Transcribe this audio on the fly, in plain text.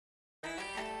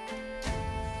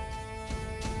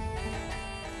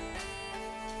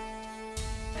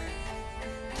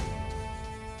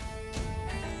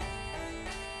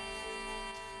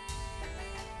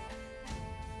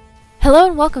Hello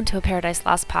and welcome to a Paradise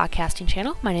Lost podcasting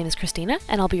channel. My name is Christina,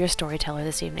 and I'll be your storyteller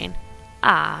this evening.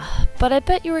 But I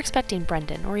bet you were expecting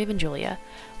Brendan or even Julia.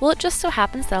 Well, it just so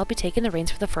happens that I'll be taking the reins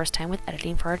for the first time with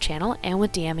editing for our channel and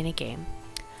with DMing a game.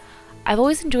 I've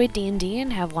always enjoyed D&D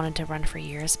and have wanted to run for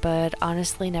years, but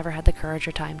honestly never had the courage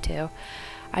or time to.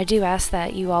 I do ask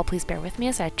that you all please bear with me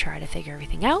as I try to figure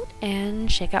everything out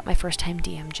and shake out my first time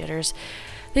DM jitters.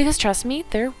 Because trust me,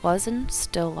 there was and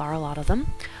still are a lot of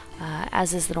them.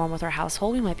 As is the norm with our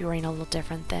household, we might be running a little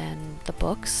different than the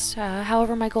books.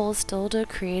 However, my goal is still to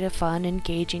create a fun,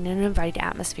 engaging, and inviting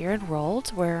atmosphere and world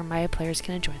where my players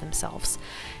can enjoy themselves.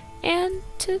 And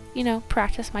to,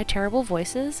 practice my terrible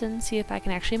voices and see if I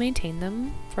can actually maintain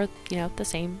them for, the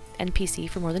same NPC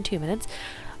for more than 2 minutes.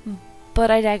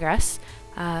 But I digress.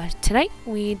 Tonight,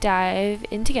 we dive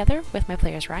in together with my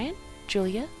players Ryan,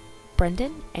 Julia,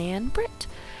 Brendan, and Britt.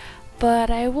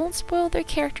 But I won't spoil their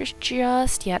characters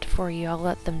just yet for you. I'll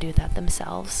let them do that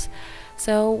themselves.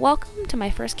 So welcome to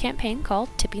my first campaign called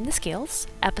Tipping the Scales,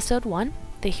 Episode 1,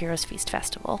 The Heroes Feast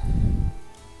Festival.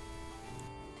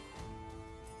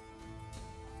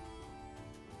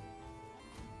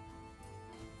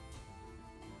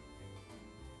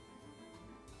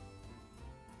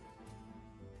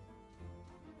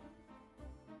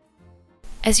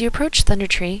 As you approach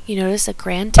Thundertree, you notice a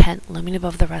grand tent looming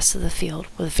above the rest of the field,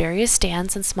 with various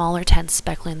stands and smaller tents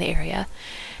speckling the area.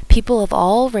 People of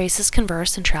all races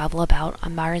converse and travel about,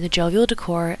 admiring the jovial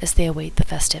decor as they await the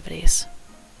festivities.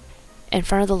 In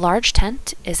front of the large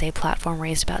tent is a platform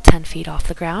raised about 10 feet off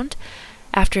the ground.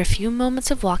 After a few moments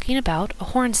of walking about, a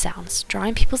horn sounds,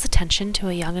 drawing people's attention to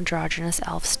a young androgynous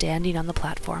elf standing on the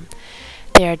platform.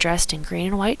 They are dressed in green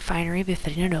and white finery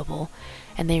befitting a noble,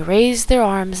 and they raise their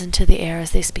arms into the air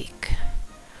as they speak.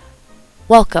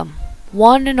 Welcome,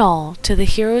 one and all, to the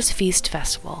Heroes Feast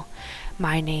Festival.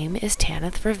 My name is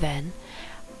Tanith Verven.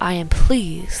 I am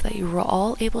pleased that you were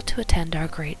all able to attend our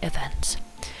great event.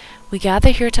 We gather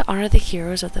here to honor the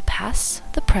heroes of the past,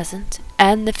 the present,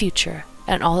 and the future,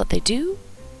 and all that they do,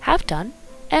 have done,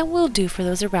 and will do for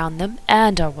those around them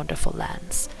and our wonderful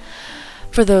lands.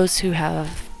 For those who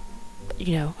have,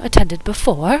 attended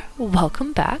before,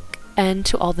 welcome back. And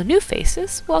to all the new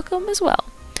faces, welcome as well.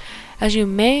 As you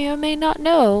may or may not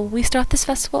know, we start this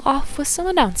festival off with some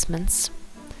announcements.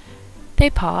 They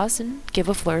pause and give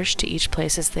a flourish to each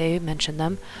place as they mention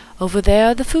them. Over there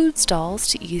are the food stalls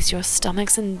to ease your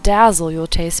stomachs and dazzle your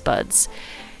taste buds.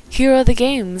 Here are the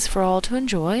games for all to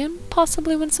enjoy and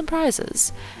possibly win some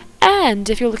prizes. And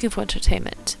if you're looking for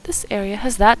entertainment, this area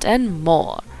has that and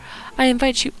more. I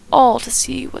invite you all to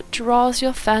see what draws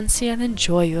your fancy and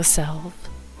enjoy yourself.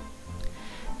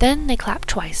 Then they clap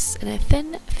twice, and a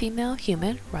thin female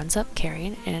human runs up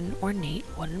carrying an ornate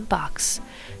wooden box.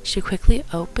 She quickly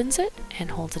opens it and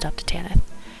holds it up to Tanith.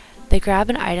 They grab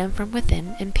an item from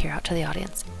within and peer out to the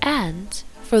audience. And,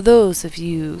 for those of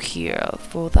you here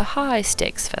for the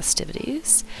high-stakes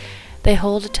festivities, they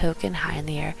hold a token high in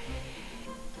the air.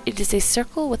 It is a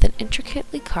circle with an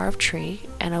intricately carved tree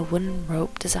and a wooden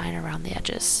rope design around the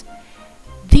edges.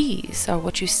 These are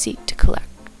what you seek to collect.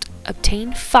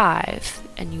 Obtain 5,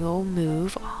 and you'll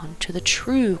move on to the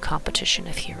true competition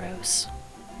of heroes.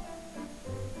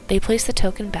 They place the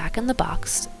token back in the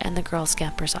box, and the girl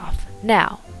scampers off.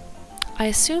 Now, I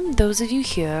assume those of you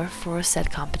here for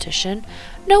said competition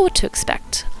know what to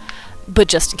expect. But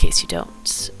just in case you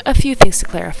don't, a few things to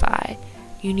clarify.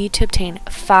 You need to obtain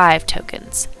 5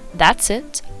 tokens. That's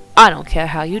it. I don't care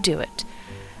how you do it,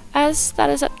 as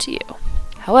that is up to you.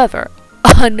 However,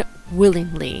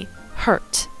 unwillingly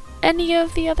hurt any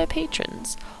of the other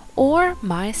patrons or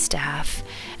my staff,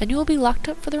 and you will be locked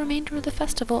up for the remainder of the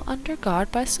festival under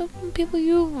guard by some people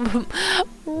you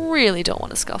really don't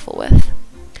want to scuffle with.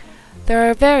 There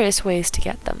are various ways to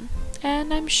get them,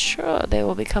 and I'm sure they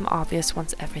will become obvious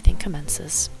once everything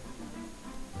commences.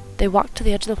 They walk to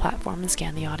the edge of the platform and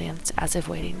scan the audience, as if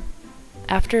waiting.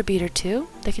 After a beat or two,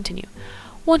 they continue.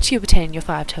 Once you obtain your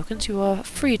 5 tokens, you are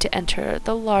free to enter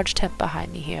the large tent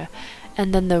behind me here,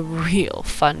 and then the real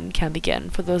fun can begin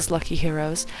for those lucky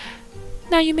heroes.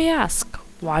 Now you may ask,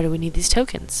 why do we need these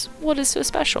tokens? What is so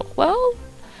special? Well,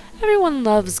 everyone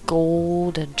loves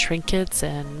gold and trinkets,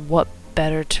 and what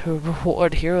better to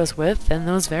reward heroes with than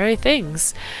those very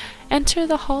things? Enter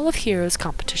the Hall of Heroes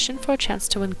competition for a chance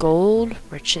to win gold,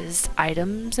 riches,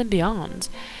 items, and beyond.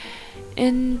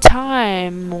 In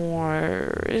time,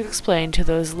 or explain to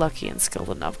those lucky and skilled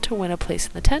enough to win a place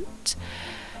in the tent,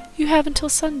 you have until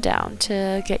sundown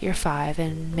to get your 5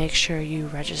 and make sure you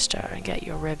register and get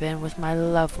your ribbon with my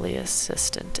lovely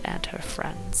assistant and her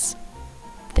friends.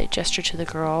 They gesture to the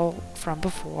girl from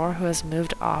before who has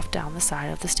moved off down the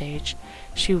side of the stage.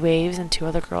 She waves and 2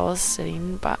 other girls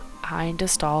sitting behind a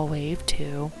stall wave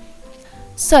too.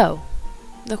 So,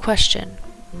 the question,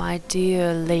 my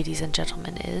dear ladies and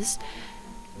gentlemen, is,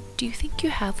 do you think you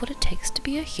have what it takes to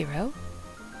be a hero?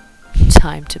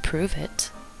 Time to prove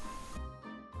it.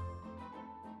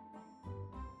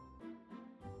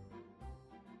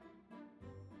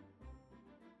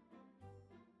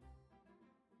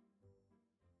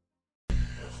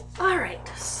 Alright,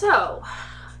 so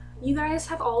you guys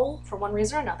have all, for one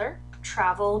reason or another,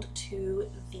 traveled to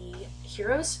the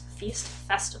Heroes Feast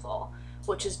Festival,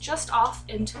 which is just off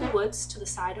into the woods to the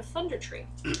side of Thunder Tree.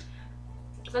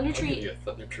 Thunder Tree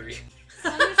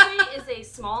is a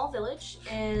small village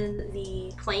in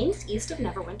the plains east of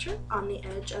Neverwinter on the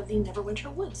edge of the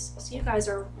Neverwinter Woods. So you guys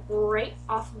are right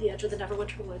off of the edge of the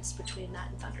Neverwinter Woods between that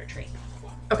and Thunder Tree.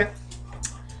 Okay.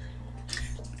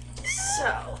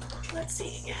 So, let's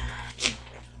see.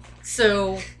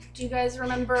 So, do you guys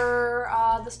remember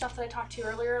the stuff that I talked to you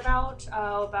earlier about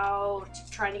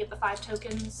trying to get the 5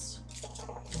 tokens?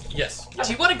 Yes.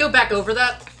 do you want to go back over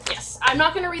that? Yes. I'm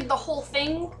not going to read the whole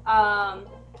thing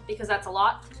because that's a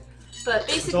lot. But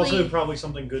basically, it's also probably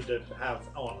something good to have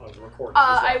on a recording.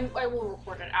 As well. I will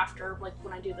record it after, like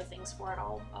when I do the things for it.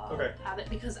 I'll have it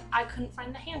because I couldn't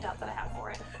find the handout that I have for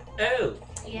it. Oh.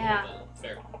 Yeah.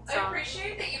 Fair. So, I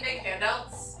appreciate that you make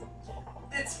handouts.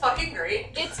 It's fucking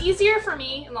great. it's easier for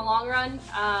me in the long run.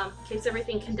 Keeps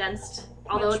everything condensed.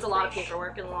 Although it's a lot of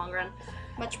paperwork in the long run.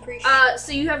 Much appreciated.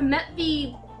 So you have met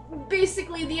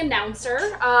basically the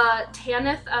announcer,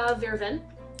 Tanith Virvin.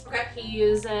 Okay. He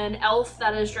is an elf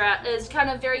that is kind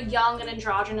of very young and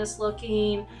androgynous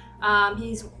looking.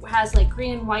 He has like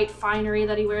green and white finery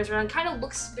that he wears around. Kind of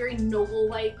looks very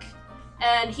noble-like.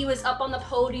 And he was up on the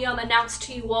podium, announced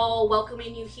to you all,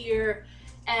 welcoming you here,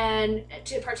 and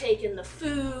to partake in the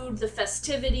food, the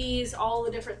festivities, all the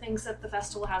different things that the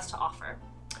festival has to offer.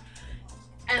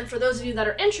 And for those of you that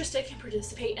are interested, can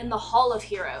participate in the Hall of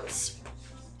Heroes.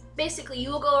 Basically, you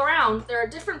will go around. There are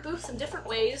different booths and different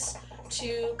ways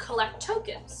to collect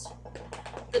tokens.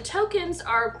 The tokens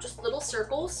are just little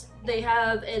circles. They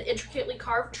have an intricately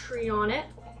carved tree on it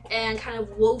and kind of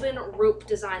woven rope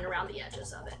design around the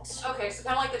edges of it. Okay, so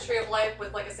kind of like the Tree of Life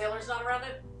with like a sailor's knot around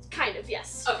it? Kind of,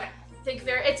 yes. Okay.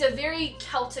 It's a very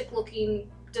Celtic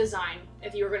looking design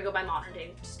if you were going to go by modern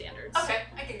day standards. Okay,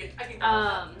 I can go with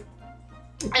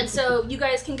that. And so you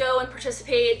guys can go and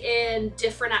participate in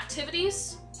different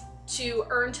activities to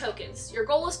earn tokens. Your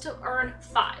goal is to earn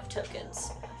 5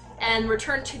 tokens and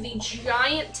return to the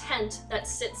giant tent that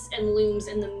sits and looms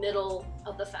in the middle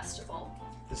of the festival.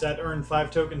 Does that earn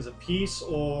 5 tokens apiece,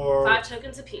 or 5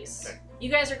 tokens apiece. Okay. You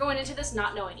guys are going into this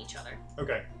not knowing each other.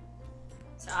 Okay.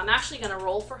 So I'm actually going to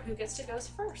roll for who gets to go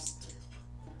first.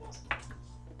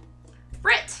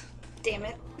 Britt! Damn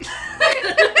it.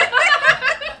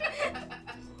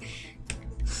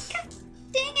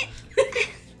 Dang it.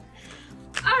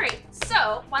 Alright,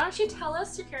 so why don't you tell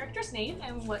us your character's name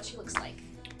and what she looks like?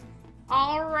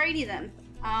 Alrighty then.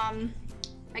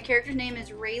 My character's name is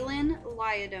Raylan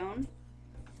Lyodone.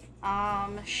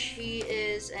 She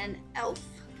is an elf.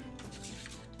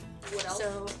 Wood elf?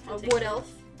 So, a wood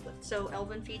elf. So,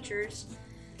 elven features.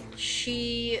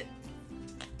 She's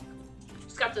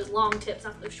got those long tips,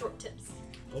 not those short tips.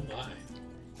 Oh my.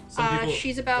 Some people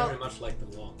she's about... very much like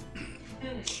them long.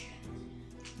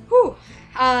 Whew.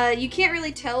 You can't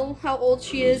really tell how old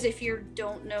she is if you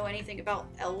don't know anything about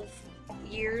elf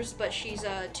years, but she's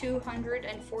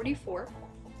 244.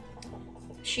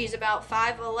 She's about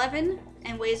 5'11"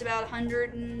 and weighs about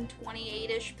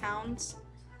 128-ish pounds.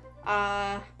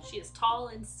 She is tall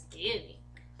and skinny.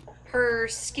 Her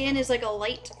skin is like a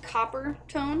light copper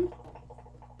tone.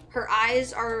 Her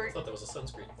eyes I are... thought that was a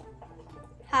sunscreen.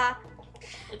 Ha.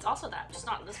 It's also that, just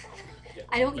not in this one. Yeah,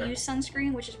 I don't fair. use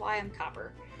sunscreen, which is why I'm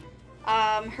copper.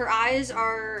 Her eyes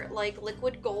are like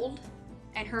liquid gold,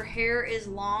 and her hair is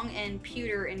long and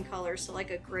pewter in color, so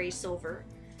like a gray silver.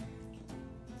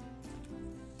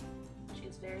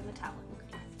 She's very metallic.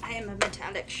 I am a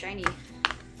metallic shiny.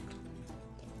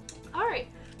 Alright,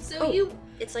 so Oh.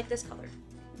 It's like this color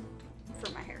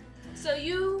for my hair. So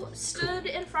you stood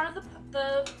in front of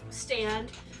the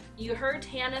stand. You heard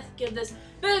Tanith give this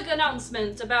big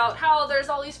announcement about how there's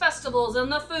all these festivals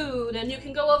and the food, and you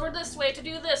can go over this way to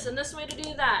do this and this way to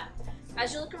do that.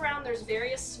 As you look around, there's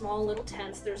various small little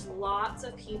tents. There's lots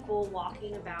of people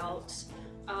walking about,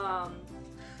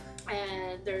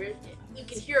 and you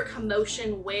can hear a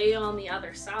commotion way on the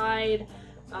other side.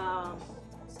 So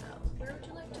where would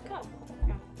you like to go?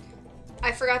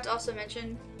 I forgot to also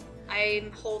mention,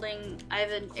 I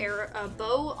have a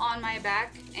bow on my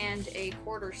back and a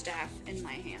quarterstaff in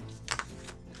my hand.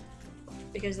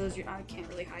 Because I can't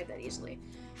really hide that easily.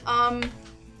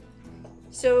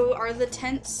 So are the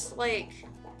tents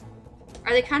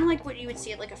are they kind of like what you would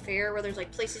see at like a fair where there's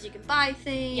like places you can buy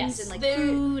things Yes, and like they're-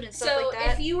 food and stuff So like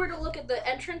that? if you were to look at the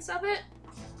entrance of it,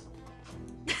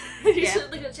 Yeah.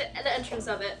 look at the entrance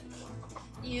of it,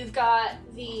 you've got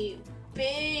the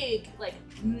big, like,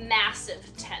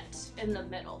 massive tent in the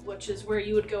middle, which is where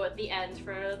you would go at the end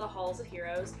for the Halls of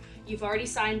Heroes. You've already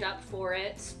signed up for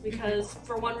it because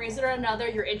for one reason or another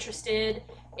you're interested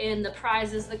in the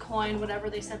prizes, the coin, whatever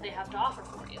they said they have to offer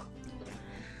for you.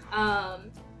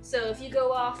 So if you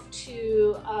go off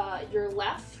to your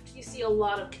left, you see a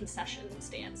lot of concession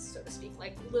stands, so to speak,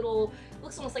 like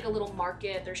looks almost like a little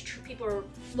market. There's people are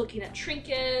looking at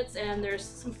trinkets, and there's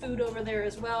some food over there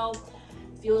as well.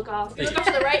 If you look off to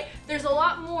the right, there's a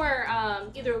lot more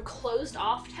either closed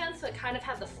off tents that kind of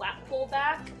have the flat pull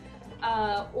back,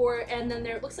 and then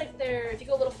it looks like if you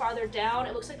go a little farther down,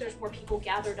 it looks like there's more people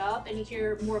gathered up, and you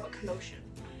hear more of a commotion.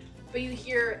 But you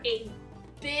hear a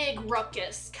big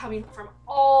ruckus coming from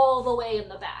all the way in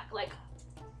the back, like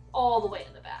all the way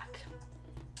in the back.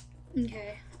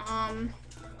 Okay.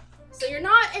 So you're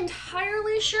not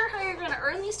entirely sure how you're going to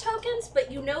earn these tokens,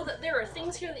 but you know that there are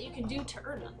things here that you can do to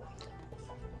earn them.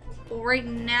 Well, right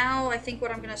now, I think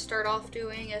what I'm gonna start off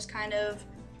doing is I'm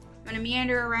gonna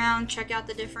meander around, check out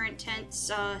the different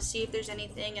tents, see if there's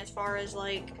anything as far as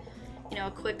like, a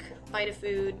quick bite of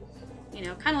food,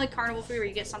 kind of like carnival food where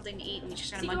you get something to eat and you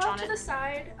just kind So of you munch go on off to it. the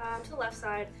side, to the left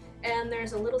side, and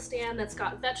there's a little stand that's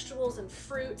got vegetables and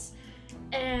fruits,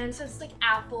 and so it's like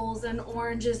apples and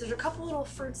oranges. There's a couple little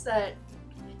fruits that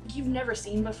you've never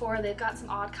seen before. They've got some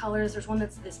odd colors. There's one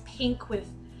that's this pink with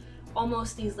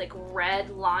almost these like red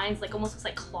lines, like almost looks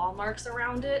like claw marks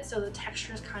around it, so the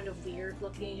texture is kind of weird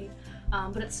looking,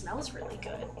 but it smells really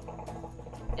good.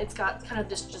 It's got kind of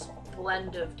this just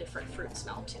blend of different fruit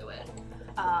smell to it.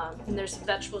 And there's some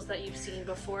vegetables that you've seen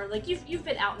before. Like you've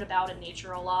been out and about in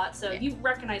nature a lot, so you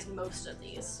recognize most of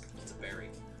these. It's a berry.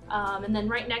 And then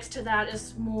right next to that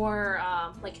is more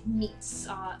like meats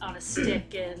on a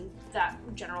stick and that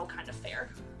general kind of fare.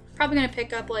 Probably gonna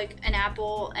pick up like an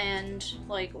apple and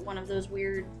like one of those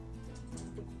weird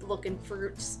looking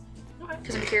fruits Okay.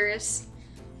 because I'm curious.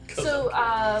 So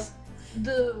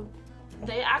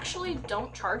they actually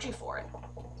don't charge you for it.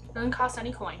 It doesn't cost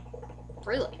any coin.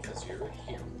 Really? Because you're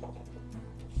here.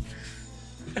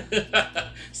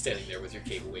 Standing there with your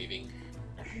cape waving.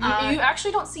 You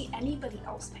actually don't see anybody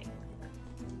else pay.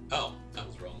 Oh, I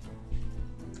was wrong.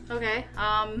 Okay.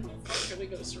 How are they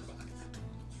gonna survive?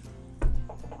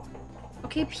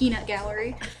 Okay, peanut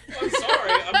gallery. I'm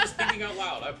sorry, I'm just thinking out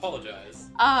loud. I apologize.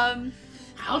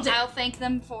 I'll thank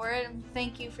them for it.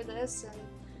 Thank you for this. And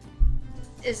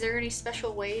is there any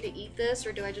special way to eat this,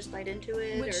 or do I just bite into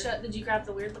it? Which or... did you grab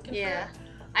the weird looking Yeah, fruit?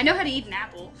 I know how to eat an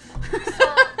apple.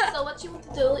 So what you want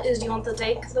to do is you want to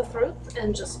take the fruit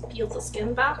and just peel the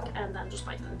skin back and then just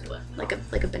bite into it. Like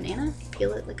a banana?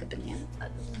 Peel it like a banana?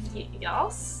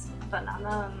 Yes,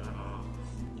 banana.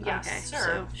 Yes, Okay, sure.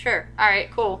 so sure. All right,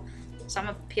 cool. So I'm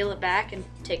gonna peel it back and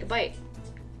take a bite.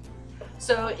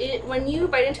 So when you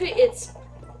bite into it, it's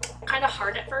kind of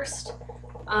hard at first.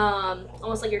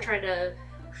 Almost like you're trying to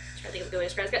think of a good way to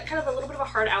describe it. It's got kind of a little bit of a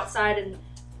hard outside and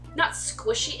not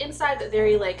squishy inside, but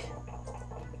very like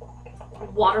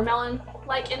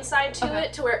watermelon-like inside to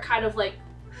it, to where it kind of like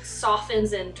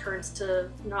softens and turns to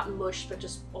not mush, but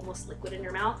just almost liquid in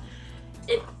your mouth.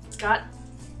 It's got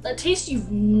a taste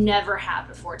you've never had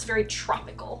before. It's very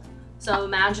tropical. So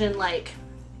imagine like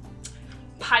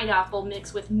pineapple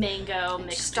mixed with mango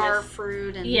mixed Star with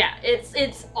fruit and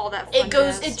it's all that fun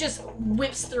jazz. it just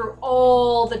whips through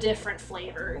all the different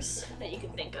flavors that you can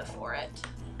think of for it.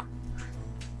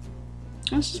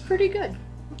 This is pretty good.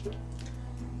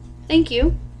 Thank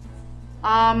you.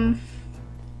 I'll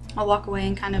walk away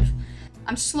and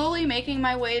I'm slowly making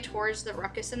my way towards the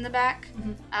ruckus in the back.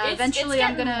 Eventually it's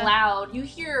I'm gonna loud. You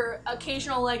hear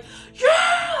occasional like,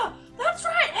 yeah, that's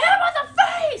right, hit him on the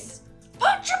face,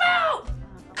 punch him out,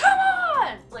 come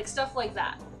on, like stuff like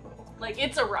that. Like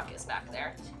it's a ruckus back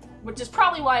there, which is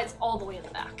probably why it's all the way in the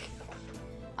back.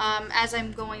 as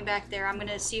I'm going back there, I'm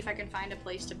gonna see if I can find a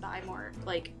place to buy more,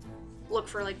 like, look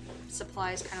for like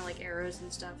supplies, kind of like arrows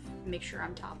and stuff. Make sure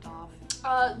I'm topped off.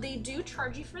 They do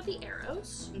charge you for the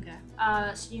arrows. Okay.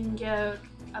 So you can get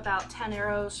about 10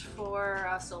 arrows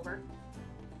for silver.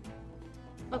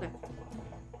 Okay.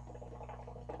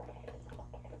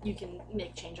 You can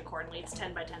make change accordingly. It's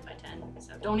 10 by 10 by 10.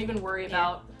 So don't even worry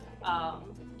about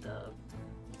the.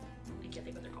 I can't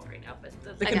think what they're called right now, but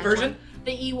The I got conversion?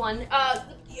 The E1.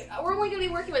 We're only going to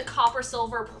be working with copper,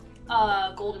 silver,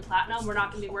 gold, and platinum. We're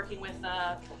not going to be working with,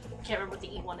 I can't remember what the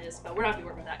E1 is, but we're not going to be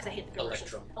working with that because I hate the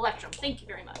conversions. Electrum. Thank you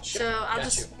very much. So I'll got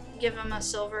just give him a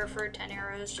silver for 10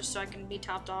 arrows just so I can be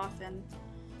topped off and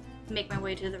make my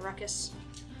way to the ruckus.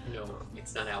 No,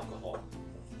 it's not alcohol.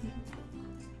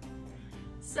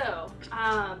 So,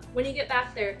 when you get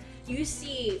back there, you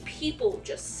see people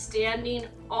just standing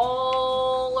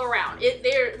all around.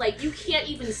 They're like, you can't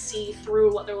even see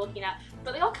through what they're looking at,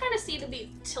 but they all kind of seem to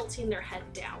be tilting their head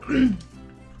down.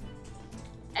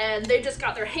 And they just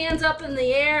got their hands up in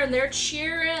the air and they're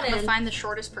cheering. I'm gonna And find the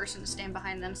shortest person to stand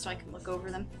behind them so I can look over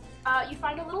them. you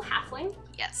find a little halfling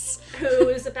Yes. who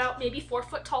is about maybe 4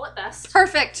 foot tall at best.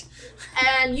 Perfect.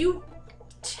 And you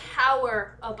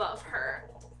tower above her.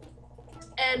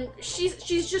 And she's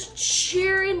just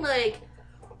cheering, like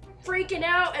freaking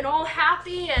out and all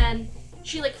happy, and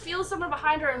she like feels someone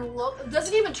behind her and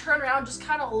doesn't even turn around, just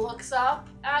kind of looks up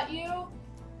at you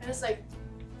and it's like,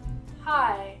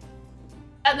 hi,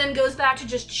 and then goes back to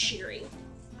just cheering.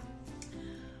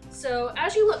 So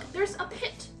as you look, there's a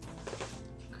pit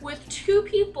with 2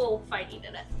 people fighting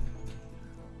in it.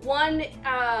 One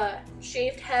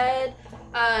shaved head,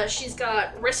 she's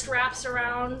got wrist wraps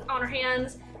around on her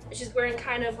hands. She's wearing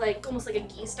kind of like, almost like a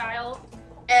gi style,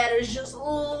 and is just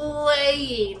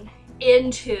laying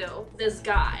into this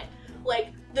guy. Like,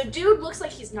 the dude looks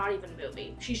like he's not even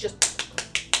moving. She's just,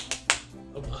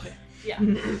 Oh my. yeah. I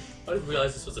didn't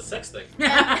realize this was a sex thing.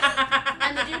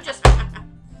 And the dude just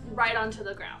right onto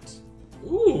the ground.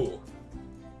 Ooh.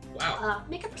 Wow.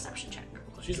 Make a perception check.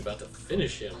 She's about to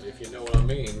finish him, if you know what I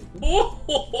mean.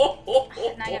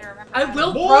 And I gotta remember. I how-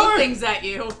 will More! throw things at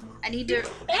you. I need to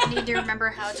remember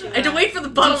how to. I had to wait for the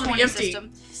bottle to be D20 empty.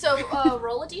 system. So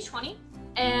roll a d20,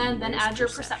 and then add your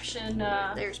perception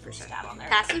There's perception. stat on there.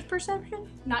 Passive perception.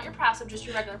 Not your passive, just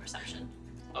your regular perception.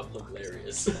 I'm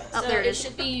hilarious. Oh, So there it is.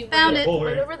 should be Found right, it.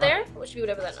 right over there, which should be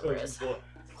whatever that number is.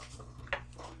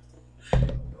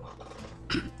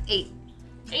 8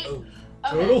 8. Oh.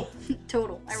 Okay. Total?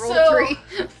 total. I rolled So- a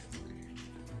 3.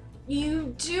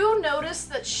 You do notice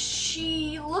that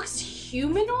she looks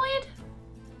humanoid,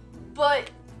 but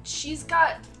she's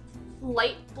got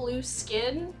light blue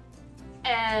skin,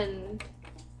 and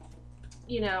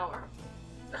you know,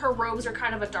 her robes are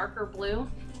kind of a darker blue.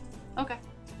 Okay.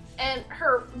 And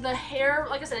the hair,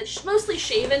 like I said, it's mostly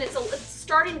shaven. It's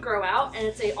starting to grow out, and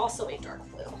it's also a dark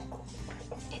blue.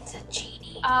 It's a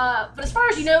genie. But as far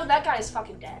as you know, that guy is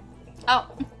fucking dead. Oh.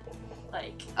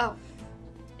 Like, Oh.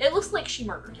 it looks like she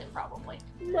murdered him, probably.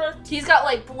 He's got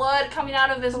like blood coming out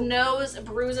of his nose,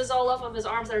 bruises all up of his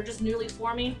arms that are just newly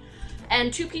forming.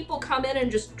 And 2 people come in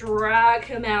and just drag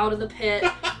him out of the pit.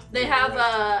 They have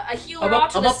a healer I'm up,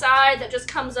 off to I'm the up. side that just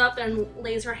comes up and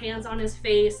lays her hands on his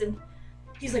face, and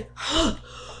he's like, fuck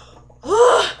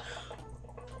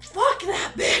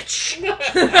that bitch!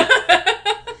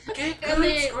 And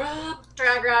they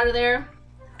drag her out of there.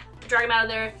 Drag him out of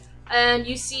there. And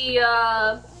you see,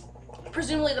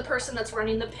 presumably the person that's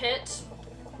running the pit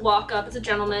walk up. It's a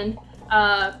gentleman.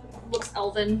 Looks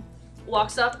elven.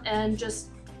 Walks up and just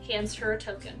hands her a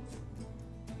token.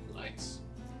 Nice.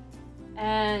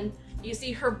 And you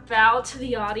see her bow to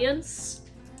the audience,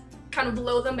 kind of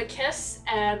blow them a kiss,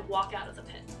 and walk out of the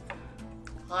pit.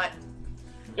 Hot.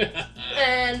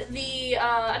 And the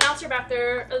announcer back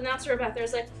there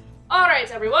is like, all right,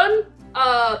 everyone,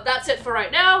 that's it for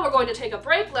right now. We're going to take a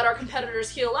break, let our competitors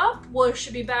heal up. We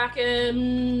should be back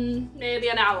in maybe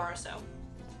an hour or so.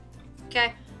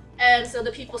 Okay. And so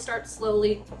the people start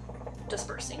slowly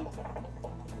dispersing.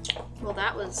 Well,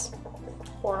 that was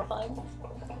Horrifying.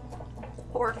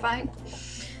 horrifying.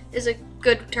 Is a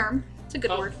good term. It's a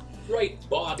good word. Right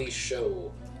body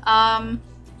show.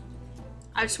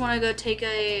 I just want to go take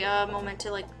a moment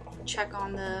to like check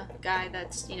on the guy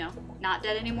that's not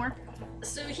dead anymore.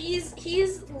 So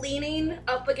he's leaning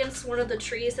up against one of the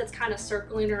trees that's kind of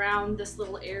circling around this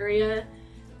little area,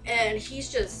 and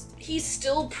he's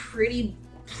still pretty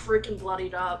freaking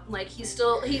bloodied up. Like he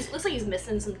looks like he's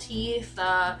missing some teeth.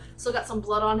 Still got some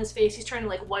blood on his face. He's trying to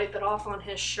like wipe it off on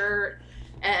his shirt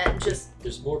and just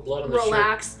There's more blood on the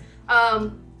relax.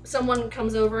 Someone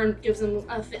comes over and gives him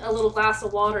a little glass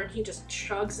of water, and he just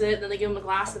chugs it. And then they give him a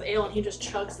glass of ale, and he just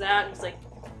chugs that. And he's like,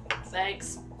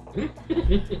 thanks. shirt.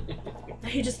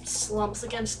 He just slumps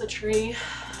against the tree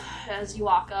as you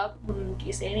walk up. Do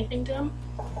you say anything to him?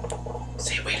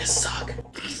 Say way to suck.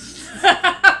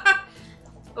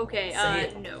 Okay. Say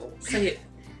it. No. Say it.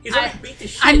 He's already beat the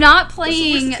shit. I'm not What's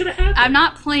playing. gonna happen? I'm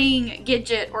not playing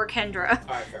Gidget or Kendra.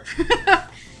 Alright, fair.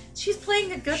 She's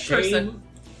playing a good person.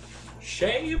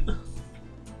 Shame.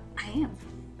 I am.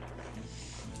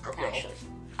 Well, Actually.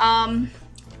 I'm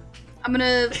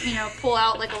gonna, pull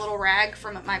out like a little rag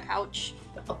from my pouch.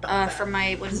 From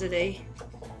my,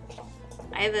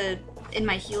 I have in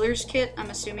my healer's kit, I'm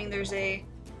assuming there's a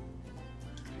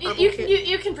herbal kit.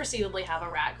 You can perceivably have a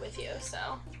rag with you, so.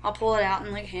 I'll pull it out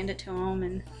and like hand it to him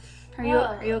and, are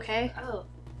you okay? Oh,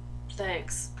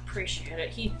 thanks. Appreciate it.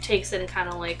 He takes it and kind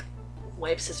of like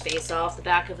wipes his face off the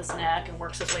back of his neck and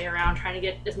works his way around trying to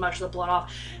get as much of the blood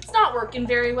off. It's not working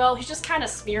very well. He's just kind of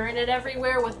smearing it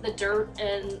everywhere with the dirt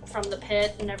and from the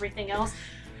pit and everything else.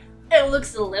 It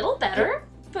looks a little better,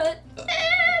 but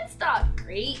it's not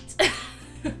great.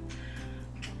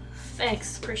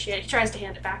 Thanks, appreciate it. He tries to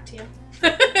hand it back to you.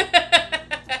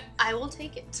 I will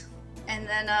take it. And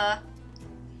then,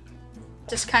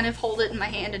 just kind of hold it in my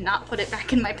hand and not put it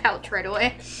back in my pouch right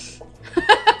away.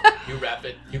 You wrap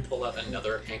it, you pull out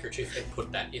another handkerchief and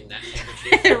put that in that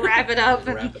handkerchief. Wrap it up.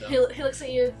 And wrap it up. He looks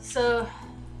at you, so,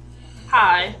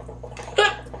 hi.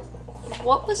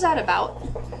 What was that about?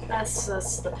 That's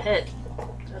the pit.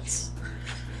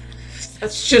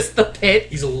 That's just the pit.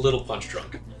 He's a little punch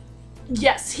drunk.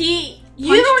 Yes, you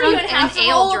Punch don't drunk even have and to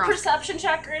ale roll a drunk. perception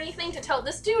check or anything to tell.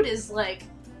 This dude is like,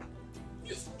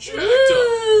 He's jacked up.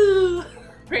 ooh,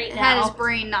 right Had his now.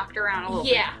 brain knocked around a little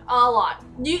bit. Yeah, a lot.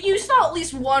 You saw at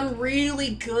least one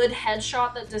really good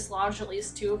headshot that dislodged at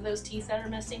least 2 of those teeth that are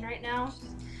missing right now.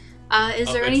 Is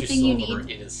I'll there bet anything you some of them need? are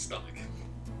in his stomach.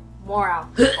 More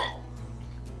alcohol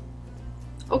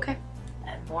Okay.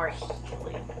 and more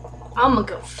healing. I'm gonna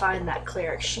go find that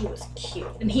cleric. She was cute.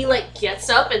 And he like gets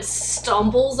up and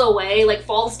stumbles away, like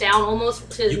falls down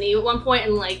almost to his knee at one point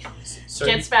and like Sir,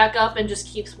 gets back up and just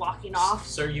keeps walking off.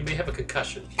 Sir, you may have a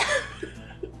concussion.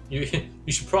 you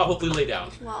should probably lay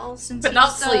down. Well, since But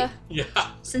not he's, sleep. Yeah.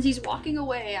 since he's walking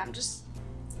away, I'm just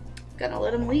gonna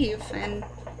let him leave. And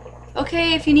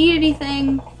okay, if you need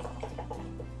anything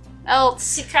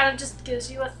else, He kind of just gives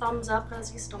you a thumbs up as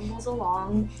he stumbles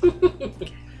along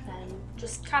and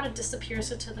just kind of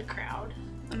disappears into the crowd.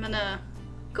 I'm gonna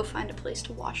go find a place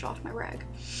to wash off my rag.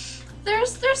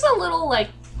 There's a little like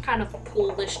kind of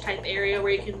poolish type area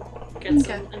where you can get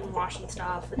Okay. some and wash and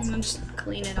stuff. I'm It's gonna just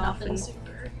clean it off nothing and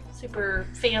super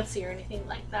fancy or anything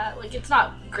like that. Like it's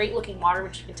not great looking water,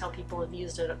 which you can tell people have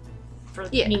used it for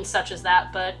Yeah. means such as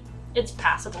that, but it's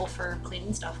passable for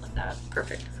cleaning stuff like that.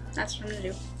 perfect. That's what I'm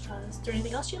gonna do. Is there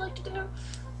anything else you'd like to do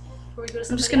before we go to I'm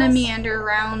somebody just gonna else? meander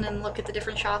around and look at the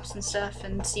different shops and stuff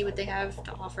and see what they have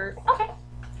to offer. Okay.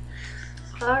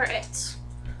 All right.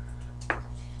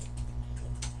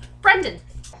 Brendan.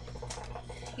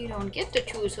 You don't get to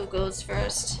choose who goes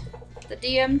first. The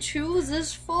DM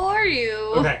chooses for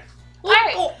you. Okay. All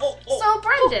right. So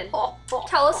Brendan, Oh, oh,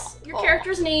 tell us your oh.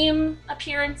 character's name,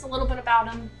 appearance, a little bit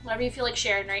about him, whatever you feel like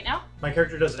sharing right now. My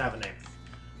character doesn't have a name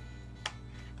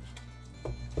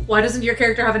Why doesn't your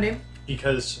character have a name?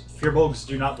 because Fearbolgs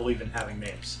do not believe in having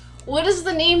names. What is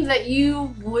the name that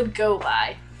you would go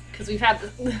by? Because we've had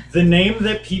this. The name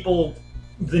that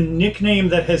the nickname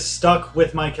that has stuck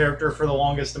with my character for the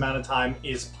longest amount of time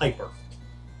is Piper.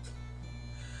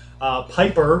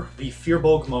 Piper, the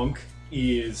Fearbolg monk,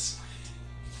 is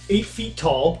 8 feet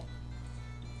tall,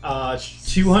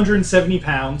 270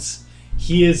 pounds.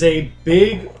 He is a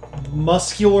big,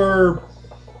 muscular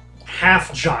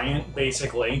half giant,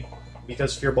 basically,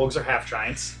 because Fearbolgs are half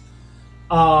giants.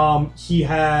 He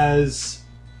has.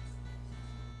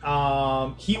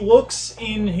 He looks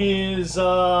in his,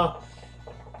 I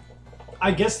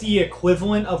guess the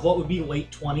equivalent of what would be late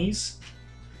 20s.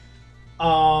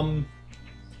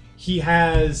 He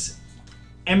has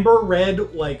ember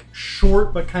red, like,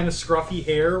 short but kind of scruffy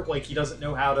hair, like he doesn't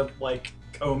know how to, like,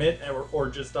 comb it or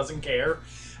just doesn't care.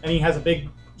 And he has a big,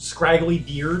 scraggly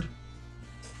beard.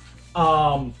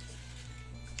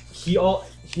 He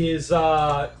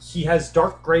has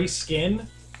dark gray skin,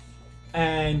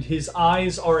 and his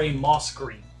eyes are a moss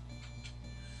green.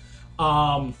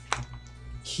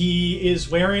 He is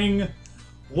wearing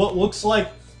what looks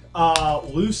like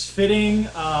loose-fitting,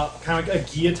 kind of like a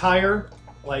gi attire,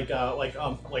 like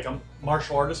a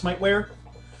martial artist might wear.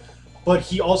 But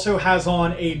he also has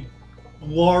on a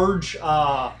large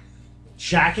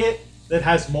jacket that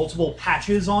has multiple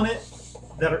patches on it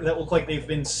that look like they've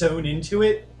been sewn into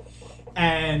it,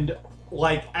 and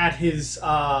like at his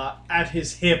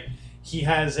hip, he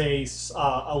has a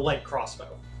light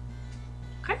crossbow.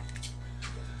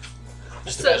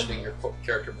 Just So- imagining your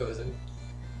character posing.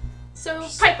 So,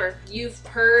 Piper, you've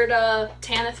heard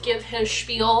Tanith give his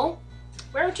spiel.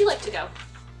 Where would you like to go?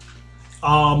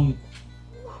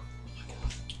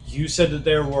 You said that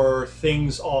there were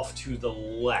things off to the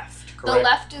left, correct? The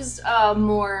left is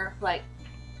more like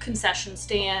concession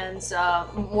stands,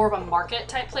 more of a market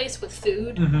type place with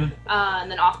food. Mm-hmm. And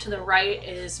then off to the right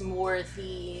is more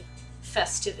the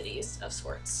festivities of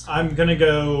sorts. I'm gonna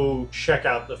go check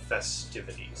out the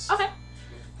festivities. Okay.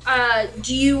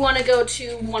 Do you want to go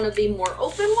to one of the more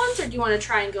open ones, or do you want to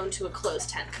try and go into a closed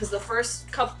tent? Because the first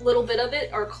little bit of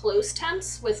it are closed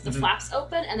tents with the flaps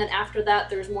open, and then after that,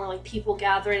 there's more like people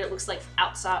gathering. It looks like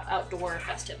outdoor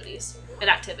festivities and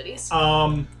activities.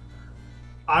 I'm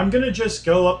gonna just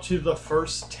go up to the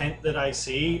first tent that I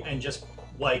see and just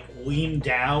like lean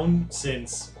down,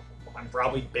 since I'm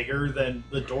probably bigger than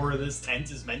the door of this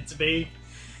tent is meant to be.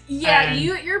 Yeah, and-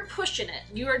 you're pushing it.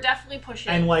 You are definitely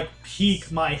pushing And it. like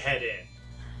peek my head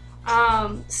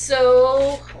in.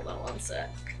 So hold on one sec.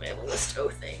 I have a list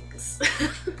of things.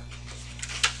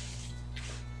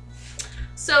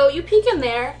 So you peek in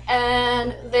there,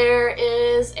 and there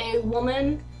is a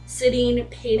woman sitting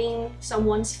painting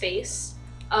someone's face.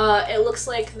 It looks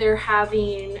like they're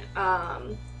having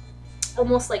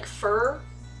almost like fur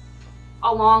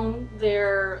along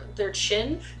their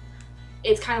chin.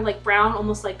 It's kind of like brown,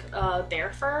 almost like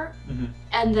bear fur,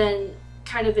 and then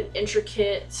kind of an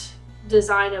intricate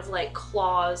design of like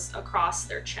claws across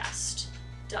their chest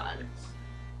done.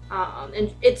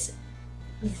 And it's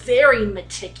very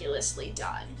meticulously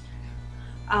done.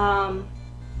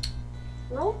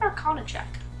 Roll an Arcana check.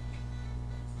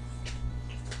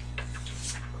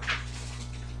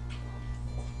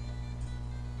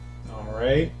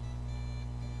 Alright.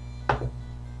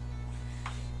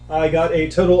 I got a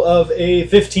total of a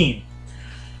 15.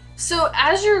 So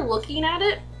as you're looking at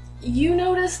it, you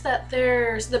notice that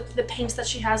there's the paints that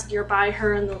she has nearby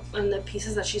her and the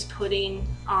pieces that she's putting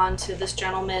onto this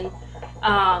gentleman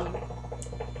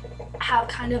have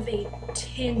kind of a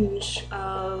tinge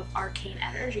of arcane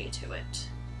energy to it.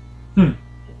 Hmm.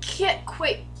 Can't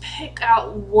quite pick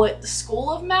out what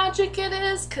school of magic it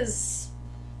is, because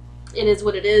it is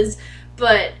what it is,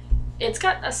 but it's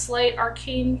got a slight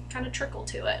arcane kind of trickle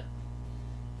to it.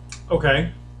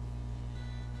 Okay.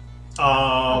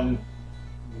 I'm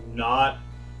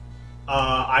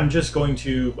just going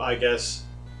to, I guess,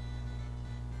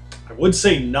 I would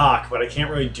say knock, but I can't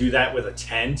really do that with a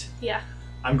tent. Yeah.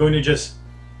 I'm going to just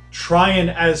try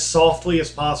and, as softly as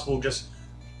possible, just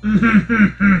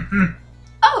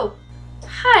Oh,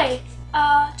 hi.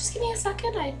 Just give me a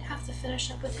second. I have to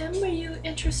finish up with him. Are you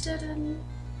interested in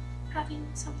having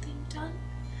something done?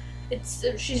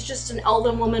 She's just an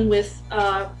elven woman with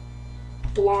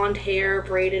blonde hair,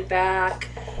 braided back,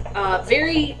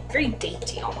 very, very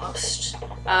dainty almost.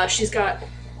 She's got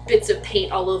bits of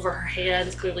paint all over her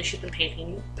hands. Clearly, she's been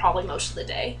painting probably most of the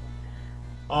day.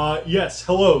 yes,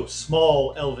 hello,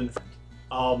 small elven friend.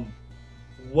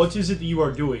 What is it that you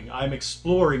are doing? I'm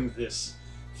exploring this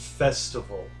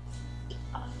festival.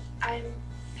 I'm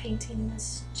painting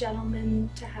this gentleman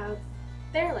to have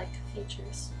bear-like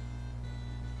features.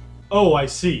 Oh, I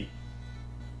see.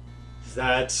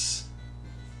 That's...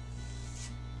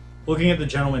 Looking at the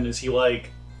gentleman, is he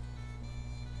like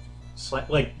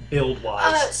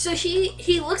build-wise? So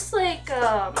he looks like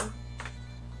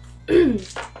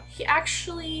he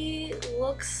actually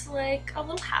looks like a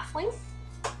little halfling,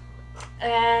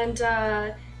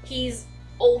 and he's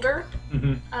older,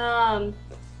 kind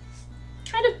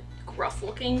of gruff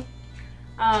looking,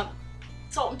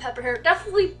 salt and pepper hair.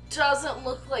 Definitely doesn't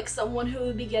look like someone who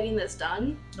would be getting this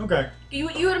done. Okay. You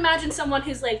would imagine someone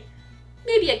who's like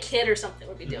maybe a kid or something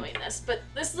would be doing this, but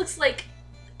this looks like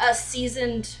a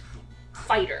seasoned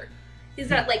fighter. He's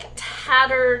got like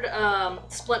tattered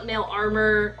splint mail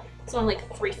armor. He's only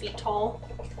like 3 feet tall,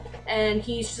 and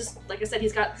he's just, like I said,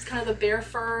 he's got kind of the bear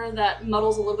fur that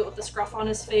muddles a little bit with the scruff on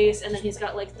his face, and then he's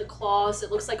got like the claws. It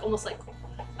looks like almost like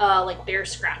bear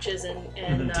scratches and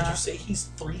Did you say he's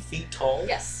 3 feet tall?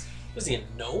 yes, Was he a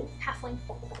gnome? halfling.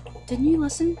 Didn't you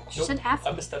listen? She Nope. said half.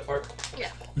 I missed that part.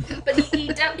 But he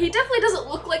definitely doesn't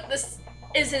look like this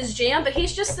is his jam, but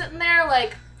he's just sitting there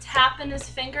like tapping his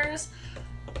fingers,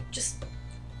 just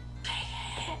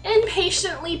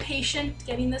impatiently patient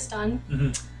getting this done.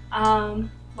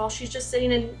 While she's just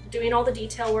sitting and doing all the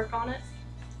detail work on it.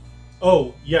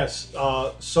 Oh, yes.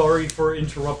 Sorry for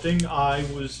interrupting. I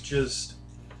was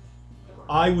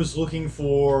looking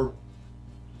for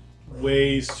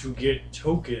ways to get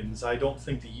tokens. I don't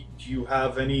think that do you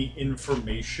have any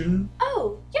information?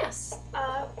 Oh, yes.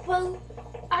 Well,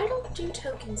 I don't do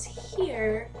tokens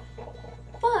here,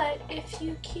 but if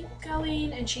you keep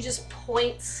going, and she just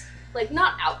points, like,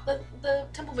 not out the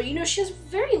temple, but she has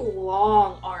very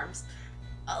long arms.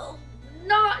 Oh,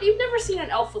 you've never seen an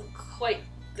elf with quite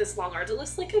this long arms. It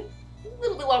looks like a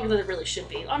little bit longer than it really should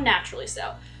be, unnaturally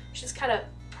so. She just kind of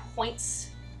points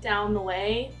down the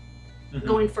way, Mhm.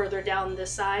 going further down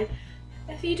this side.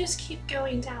 If you just keep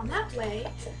going down that way,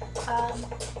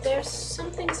 there's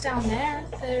some things down there.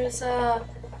 There's I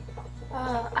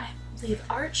believe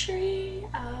archery.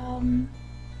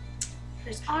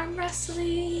 There's arm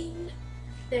wrestling.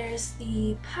 There's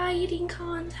the pie eating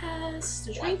contest,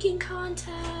 the drinking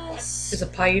contest. There's a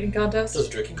pie eating contest. Does a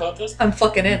drinking contest? I'm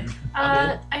fucking in.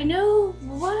 I know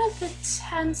one of the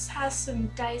tents has some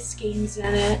dice games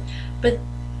in it, but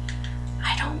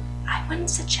I wouldn't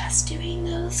suggest doing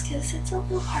those because it's a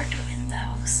little hard to win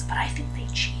those. But I think they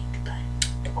cheat, but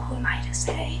who am I to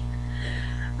say?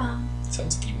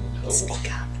 Sounds like you know.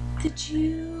 Speak up. Did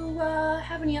you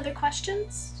have any other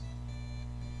questions?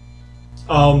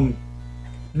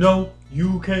 No,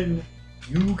 you can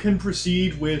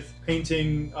proceed with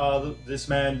painting this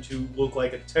man to look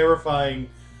like a terrifying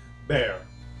bear.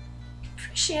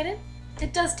 Appreciate it.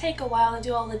 It does take a while to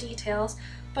do all the details,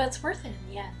 but it's worth it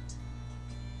in the end.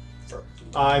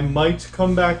 I might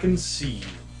come back and see you,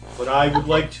 but I would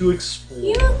like to explore.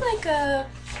 You look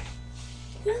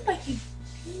like you.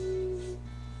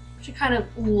 She kind of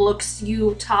looks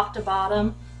you top to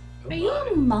bottom. Are you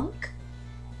a monk,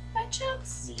 by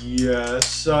chance?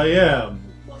 Yes, I am.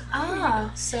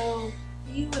 Ah, so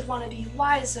you would want to be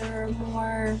wiser,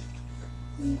 more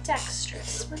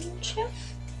dexterous, wouldn't you?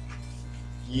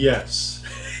 Yes.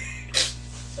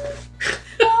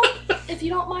 Well, if you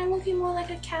don't mind looking more like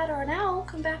a cat or an owl,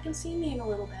 come back and see me in a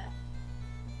little bit.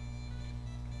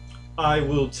 I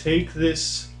will take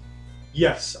this.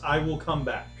 Yes, I will come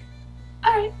back.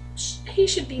 Alright, he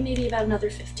should be maybe about another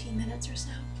 15 minutes or so.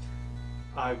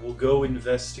 I will go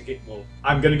investigate. Well,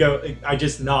 I'm gonna go. I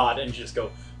just nod and just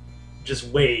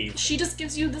wave. She just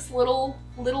gives you this little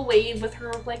wave with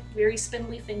her like very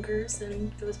spindly fingers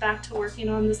and goes back to working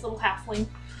on this little halfling.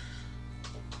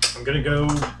 I'm gonna go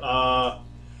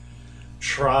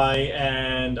try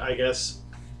and, I guess,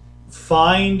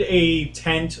 find a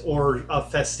tent or a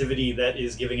festivity that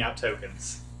is giving out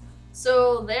tokens.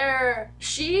 So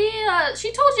she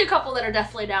told you a couple that are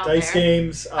definitely down Dice there.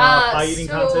 games, pie eating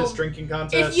so contest, drinking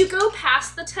contest. If you go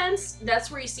past the tents,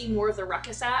 that's where you see more of the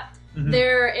ruckus at. Mhm.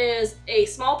 There is a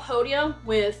small podium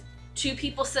with two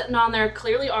people sitting on there,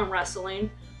 clearly arm wrestling.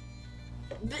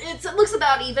 It looks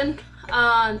about even.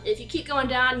 If you keep going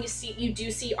down, you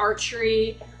do see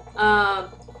archery.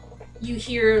 You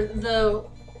hear the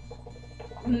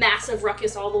massive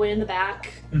ruckus all the way in the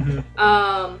back. Mhm.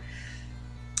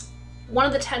 One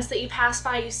of the tents that you pass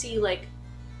by, you see like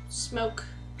smoke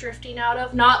drifting out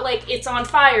of. Not like it's on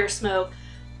fire smoke,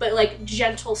 but like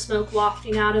gentle smoke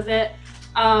wafting out of it.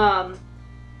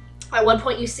 At one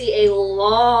point, you see a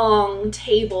long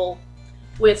table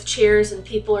with chairs, and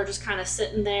people are just kind of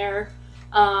sitting there,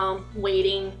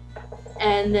 waiting.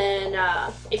 And then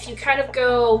if you kind of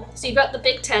go, so you've got the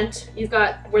big tent, you've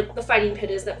got where the fighting pit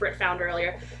is that Britt found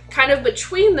earlier. Kind of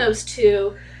between those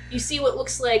two, you see what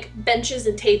looks like benches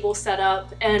and tables set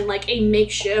up, and like a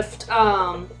makeshift,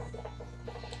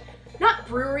 not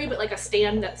brewery, but like a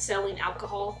stand that's selling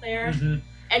alcohol there. Mhm.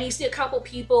 And you see a couple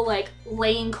people like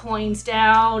laying coins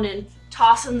down and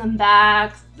tossing them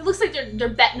back. It looks like they're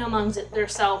betting amongst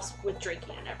themselves with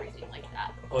drinking and everything like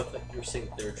that. Oh, I thought you were saying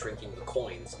they're drinking the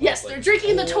coins. Yes, Like, they're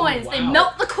drinking the oh, coins. They wow.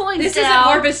 melt the coins This isn't down.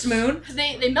 Harvest Moon.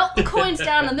 They melt the coins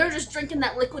down and they're just drinking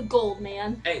that liquid gold,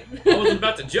 man. Hey, I wasn't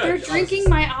about to judge. They're I was drinking just-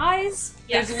 my eyes.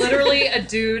 Yes. There's literally a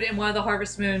dude in one of the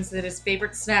Harvest Moons that his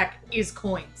favorite snack is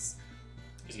coins.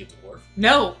 Is he a dwarf?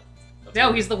 No, That's no,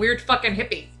 even- he's the weird fucking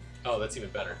hippie. Oh, that's even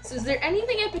better. So is there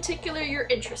anything in particular you're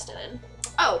interested in?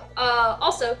 Oh,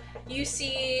 also, you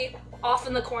see off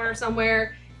in the corner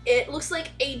somewhere, it looks like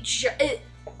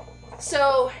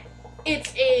so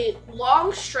it's a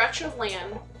long stretch of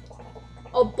land,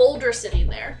 a boulder sitting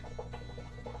there.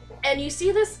 And you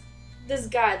see this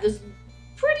guy, this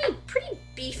pretty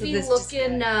beefy this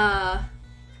looking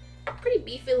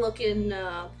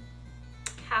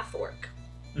half orc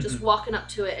just walking up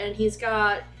to it, and he's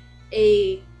got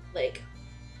a like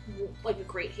a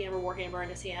great hammer, warhammer in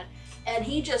his hand, and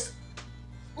he just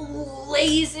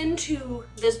lays into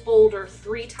this boulder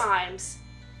 3 times,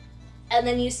 and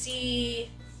then you see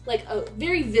like a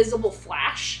very visible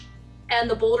flash, and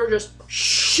the boulder just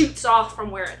shoots off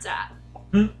from where it's at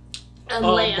and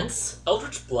lands.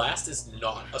 Eldritch Blast is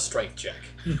not a strike check.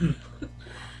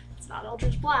 It's not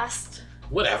Eldritch Blast.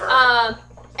 Whatever.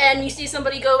 And you see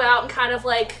somebody go out and kind of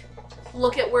like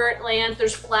look at where it lands.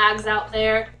 There's flags out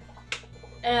there,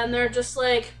 and they're just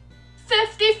like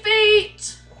 50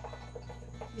 feet.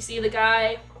 You see the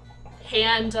guy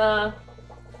hand the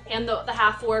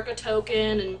half orc a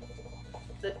token, and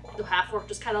the half orc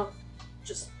just kind of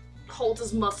just holds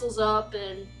his muscles up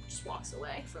and just walks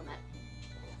away from it.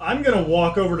 I'm gonna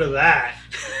walk over to that.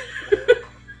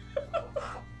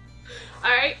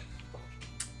 Alright.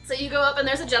 So you go up and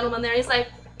there's a gentleman there. He's like,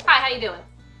 hi, how you doing?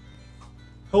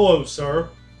 Hello, sir.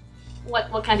 What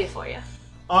can I do for you?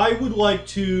 I would like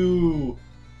to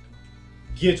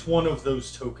get one of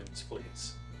those tokens,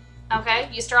 please. Okay,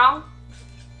 you strong?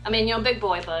 I mean, you're a big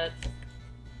boy, but...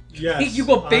 Yes.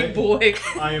 You a big boy.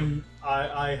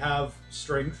 I have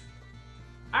strength.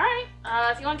 Alright,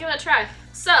 if you want to give it a try.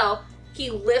 So, he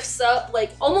lifts up,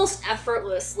 like, almost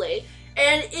effortlessly,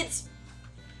 and it's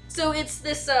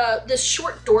this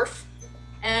short dwarf,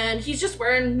 and he's just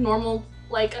wearing normal,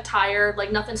 like, attire,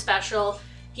 like, nothing special.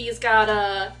 He's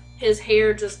got, his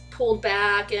hair just pulled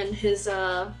back, and his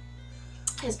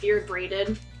beard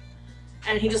braided,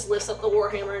 and he just lifts up the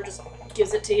warhammer and just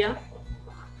gives it to you.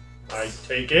 I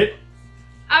take it.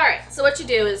 Alright, so what you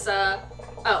do is,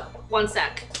 oh, one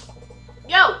sec.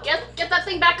 Yo, get that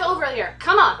thing back over here.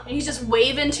 Come on. And he's just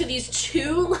waving to these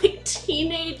two, like,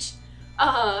 teenage,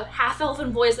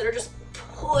 half-elfin boys that are just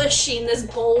pushing this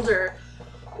boulder.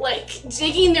 Like,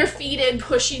 digging their feet in,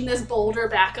 pushing this boulder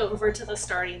back over to the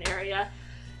starting area.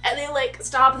 And they, like,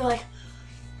 stop and they're like,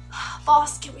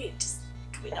 boss, can we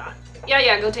not?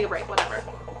 Yeah, go take a break, whatever.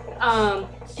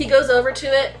 He goes over to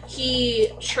it, he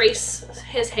traces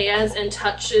his hands and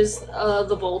touches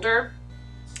the boulder.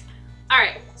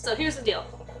 Alright, so here's the deal.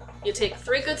 You take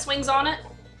 3 good swings on it,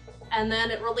 and then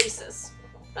it releases.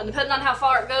 And depending on how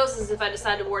far it goes is if I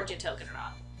decide to award you a token or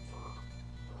not.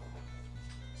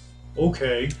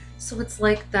 Okay. So it's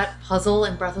like that puzzle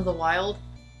in Breath of the Wild.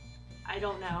 I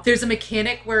don't know. There's a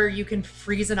mechanic where you can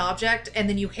freeze an object and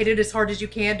then you hit it as hard as you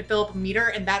can to fill up a meter,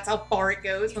 and that's how far it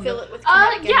goes. You fill it with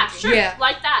kinetic Yeah, energy. sure. Yeah.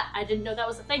 Like that. I didn't know that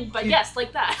was a thing, but yes,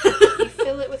 like that. You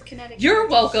fill it with kinetic You're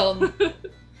energy. welcome.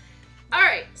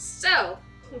 Alright, so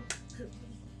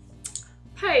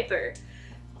Piper.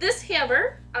 This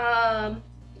hammer,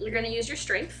 you're gonna use your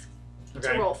strength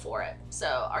Okay. to roll for it.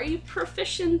 So are you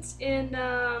proficient in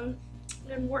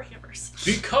warhammers?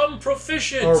 Become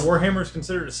proficient. Are warhammers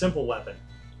considered a simple weapon?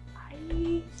 I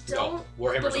No, don't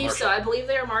Warhammers are believe martial. so. I believe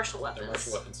they are martial They're weapons.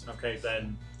 martial weapons. Okay,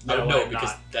 then. I would know I'm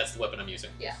because not. that's the weapon I'm using.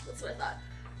 Yeah, that's what I thought.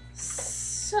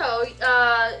 So,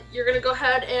 you're gonna go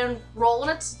ahead and roll on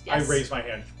it. Yes. I raise my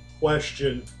hand.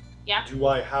 Question. Yeah. Do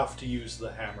I have to use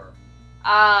the hammer?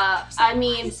 I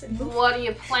mean, what are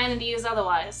you planning to use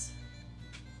otherwise?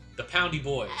 The Poundy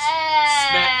Boys.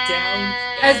 Smack down.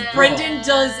 As Brendan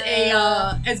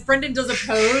does a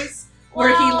pose where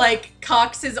he Well- like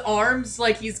cocks his arms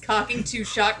like he's cocking 2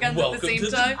 shotguns Welcome at the to same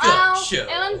the time. gun Oh, show. it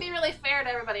wouldn't be really fair to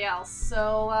everybody else.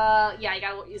 So, yeah, you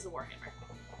gotta use the warhammer.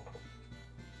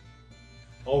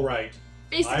 All right. I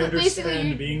Basically,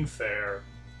 understand being fair.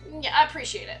 yeah, I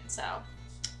appreciate it. So,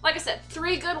 like I said,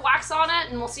 3 good whacks on it,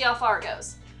 and we'll see how far it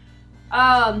goes.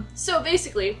 So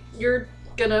basically, you're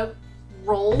gonna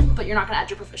roll, but you're not gonna add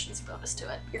your proficiency bonus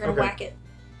to it. You're gonna Okay. whack it.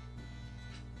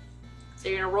 So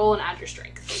you're gonna roll and add your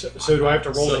strength. So do I have to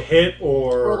roll So- to hit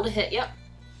or? Roll to hit. Yep.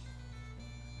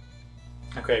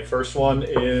 Okay, first one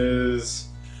is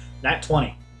nat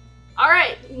 20. All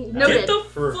right. Get Noted. the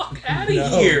For- fuck out of No,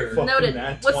 here. fuck. Noted.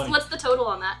 nat What's 20. what's the total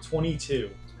on that? 22.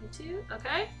 22.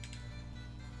 Okay.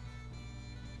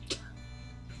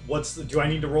 Do I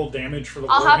need to roll damage for the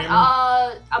I'll have.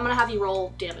 warhammer? I'm gonna have you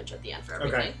roll damage at the end for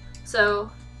everything. Okay.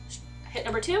 So, hit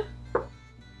number 2.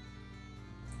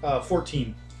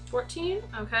 14. 14.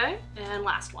 Okay. And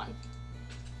last one.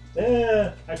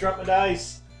 Yeah, I dropped my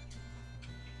dice.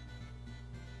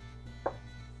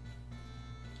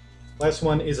 Last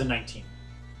one is a 19.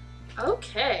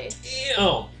 Okay.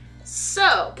 Damn.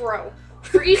 So, Bro.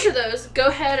 for each of those, go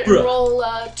ahead and Bruh. roll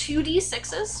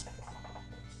 2d6s.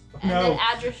 And No. then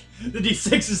add your. The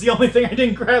d6 is the only thing I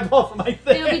didn't grab off of my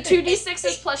thing. It'll be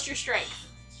 2d6s plus your strength.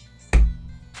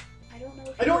 I don't know.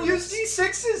 If I don't use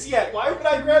d6s yet. Why would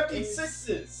I grab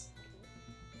d6s?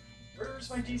 Where's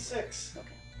my d6?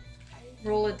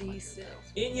 Roll a d6.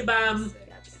 In your bam.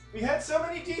 We had so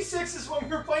many d6s when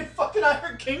we were playing fucking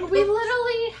Iron Kingdom. We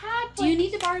literally had. Do you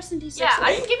need to borrow some d6? Yeah,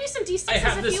 I can give you some d6s I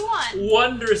have if this you want.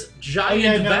 wondrous Oh giant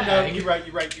yeah, no, bag. you're right.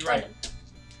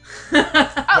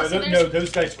 Oh, no, so no,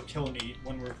 those dice were killing me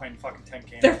when we were playing fucking 10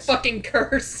 candles. They're fucking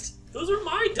cursed. Those are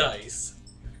my dice.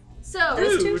 So,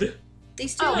 Those two? Dude.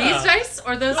 These two. Oh. Yeah. These dice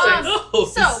or those Oh, dice? no.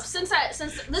 so since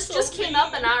this So just came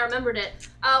up and mean. I remembered it,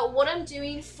 what I'm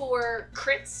doing for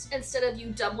crits, instead of you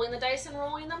doubling the dice and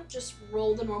rolling them, just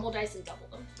roll the normal dice and double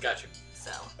them. Gotcha.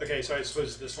 So, Okay, so I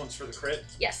suppose this one's for the crit.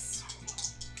 yes.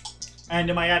 And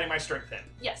am I adding my strength in?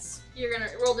 Yes. You're gonna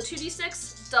roll the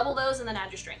 2d6, double those, and then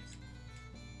add your strength.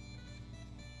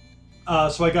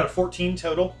 So I got a 14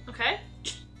 total. Okay?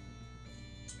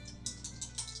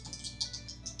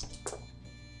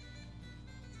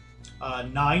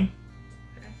 9.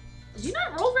 Did you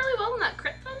not roll really well in that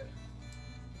crit then?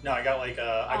 No, I got like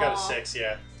I got a Aw. 6,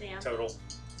 yeah, Damn. total.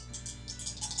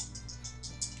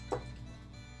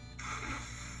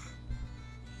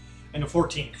 And a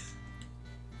 14.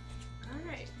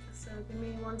 Alright, so give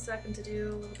me 1 second to do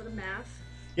a little bit of math.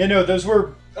 Yeah, no, those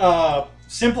were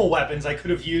simple weapons. I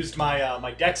could have used my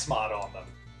my dex mod on them,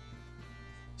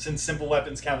 since simple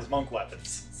weapons count as monk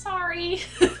weapons. Sorry.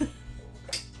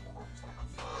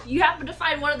 You happen to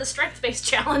find one of the strength-based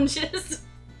challenges.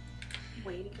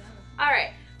 Way to go.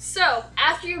 Alright, so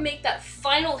after you make that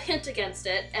final hint against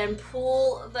it and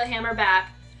pull the hammer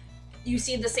back, you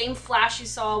see the same flash you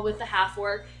saw with the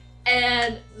half-orc,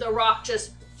 and the rock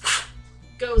just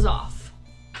goes off.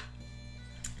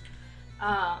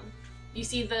 You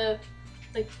see the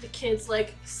kids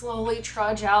like slowly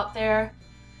trudge out there.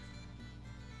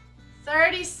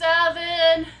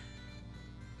 37.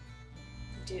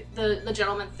 The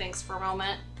gentleman thinks for a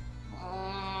moment.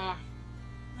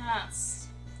 That's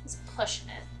he's pushing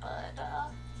it, but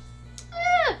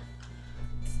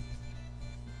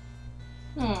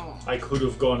I could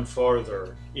have gone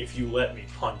farther if you let me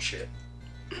punch it.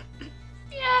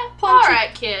 yeah. Punch All it.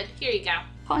 right, kid. Here you go.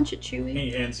 Punch it, Chewie.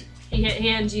 He hands you. He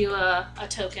hands you a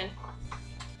token.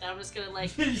 And I'm just gonna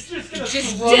like He's just gonna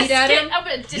Just throw- yeet at him? I'm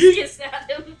gonna discus at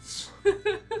him.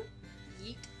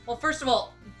 Yeet. Well, first of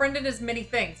all, Brendan is many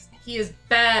things. He is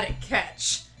bad at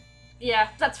catch. Yeah,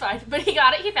 that's fine. But he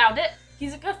got it. He found it.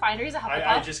 He's a good finder. He's a Hufflepuff.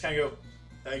 I just kind of go,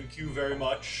 thank you very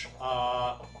much.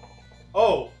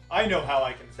 Oh, I know how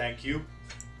I can thank you.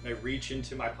 And I reach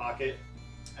into my pocket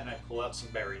and I pull out some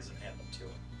berries and hand them to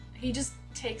him. He just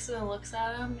takes it and looks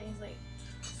at him. And he's like,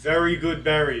 Very good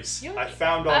berries. You- I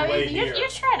found on I way mean, here. you're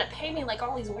trying to pay me like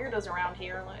all these weirdos around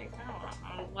here. Like, I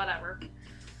don't know, whatever.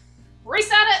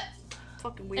 Reset it.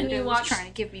 Fucking And you weirdos watch- trying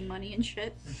to give me money and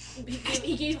shit.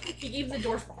 He gave the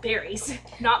dwarf berries,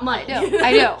 not money.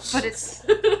 I know, but it's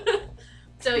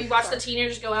So you watch the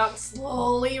teenagers go out and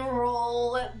slowly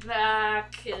roll it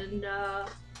back, and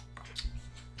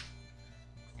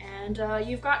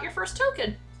you've got your first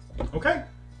token. Okay.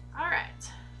 All right.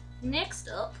 Next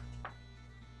up,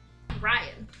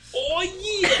 Ryan. Oh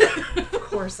yeah! Of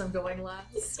course, I'm going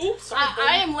last. Oops, sorry.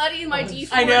 I am letting my D4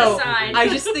 I know. decide. I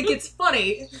just think it's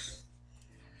funny.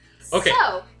 Okay.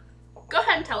 So, go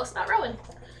ahead and tell us about Rowan.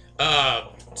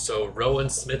 So Rowan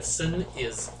Smithson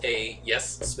is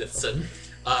Smithson.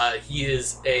 He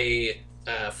is a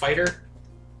fighter.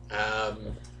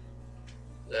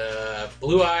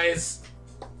 Blue eyes,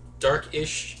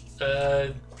 darkish,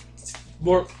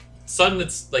 more sun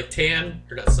that's like tan,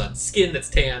 or not sun, skin that's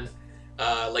tan.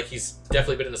 Like he's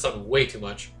definitely been in the sun way too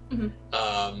much.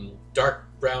 Mhm. Dark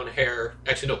brown hair.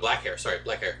 Actually, no, black hair. Sorry,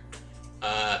 black hair.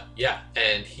 Yeah,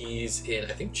 and he's in,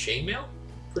 I think, chainmail?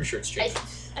 Pretty sure it's I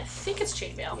chainmail. think it's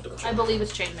chainmail. Let me double check. I believe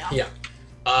it's chainmail.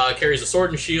 Yeah. Carries a sword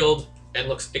and shield, and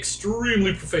looks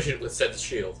extremely proficient with said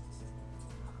shield.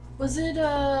 Was it,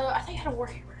 I think it had a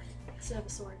warhammer instead of a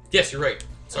sword. Yes, you're right.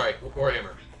 Sorry,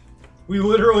 Warhammer. We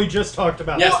literally just talked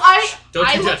about Yes. Well,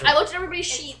 Don't you judge me. I looked at everybody's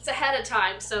sheets ahead of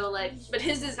time, so like, but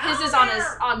his is on his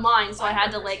online, so I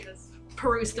had to like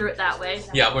peruse through it that way.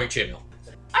 Yeah, I'm wearing chainmail.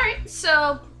 All right,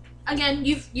 so again,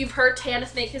 you've heard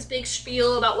Tanith make his big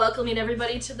spiel about welcoming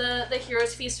everybody to the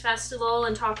Heroes Feast Festival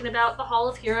and talking about the Hall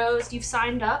of Heroes. You've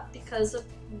signed up because of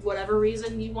whatever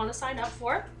reason you want to sign up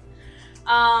for.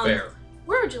 Fair.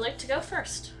 Where would you like to go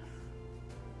first?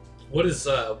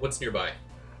 What's nearby?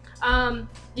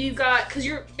 You've got, because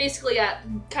you're basically at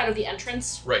kind of the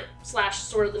entrance Right. /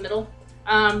 sort of the middle.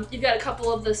 You've got a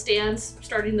couple of the stands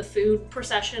starting the food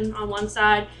procession on one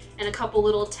side, and a couple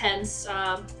little tents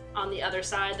on the other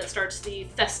side that starts the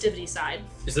festivity side.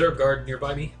 Is there a guard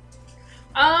nearby me?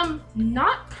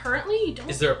 Not currently. You don't.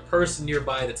 Is there a person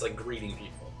nearby that's like greeting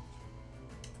people?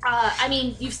 I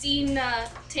mean, you've seen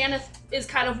Tanith is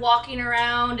kind of walking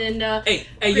around, and Hey,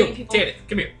 Greeting yo, people. Tanith,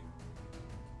 come here.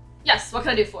 yes. What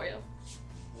can I do for you?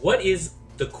 What is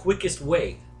the quickest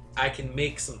way I can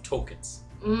make some tokens?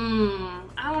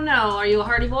 I don't know. Are you a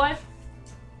hardy boy?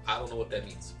 I don't know what that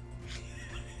means.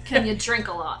 Can you drink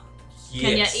a lot? Yes.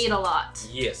 Can you eat a lot?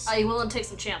 Yes. Are you willing to take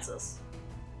some chances?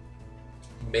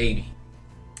 Maybe.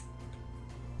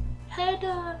 Head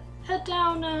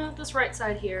down this right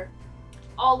side here,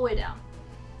 all the way down.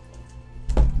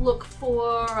 Look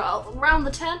for around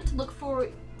the tent. Look for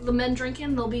the men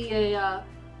drinking. There'll be a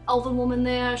elven woman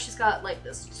there. She's got like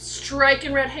this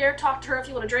striking red hair. Talk to her if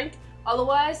you want to drink.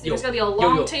 Otherwise, there's gonna be a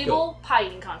long yo. table pie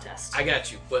eating contest. I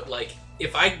got you, but like,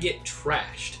 if I get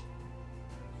trashed,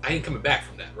 I ain't coming back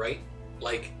from that, right?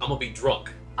 Like, I'm gonna be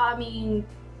drunk. I mean,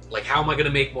 Like, how am I gonna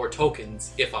make more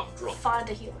tokens if I'm drunk? find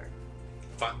a healer.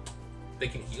 Fine. they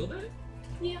can heal that?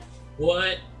 Yeah.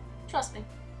 What? Trust me.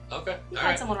 Okay. You All find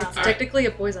right. someone around. It's All right. technically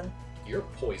a poison. You're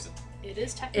poison. It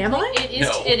is technically. Am I? It is.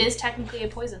 No. It is technically a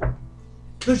poison.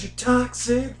 Cause you're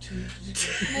toxic.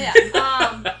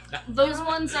 Yeah. Those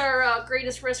ones are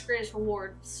greatest risk, greatest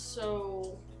reward.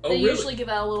 So Oh, they really? usually give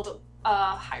out a little bit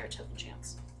higher token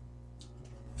chance.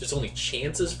 There's only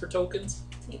chances for tokens?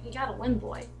 You gotta win,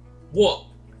 boy. Whoa.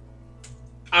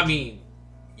 I mean,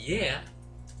 yeah.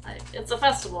 It's a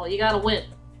festival. You gotta win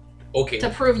Okay. to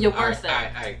prove you're All right, worth it.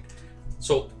 all right.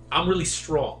 So I'm really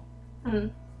strong.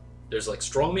 Mhm. There's like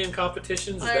strongman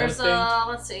competitions. Is There's that a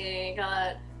let's see, you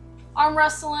got arm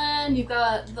wrestling. You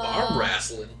got the thing? Arm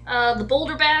wrestling. the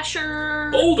Boulder Basher.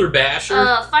 Boulder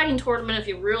Basher. Fighting tournament if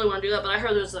you really want to do that. But I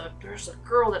heard there's a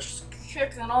girl that's just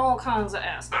kicking all kinds of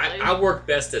ass. I work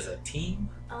best as a team.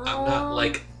 I'm not Um,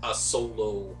 like a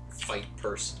solo fight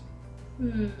person.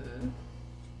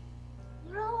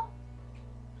 Well,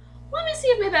 let me see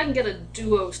if maybe I can get a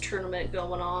duos tournament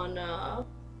going on. Or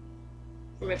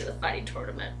maybe the fighting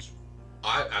tournament.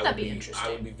 I That'd would be be interesting.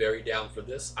 I would be very down for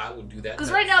this. I would do that. Because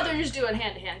type right of now fight. they're just doing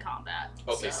hand-to-hand combat.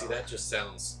 Okay, so- see that just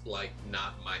sounds like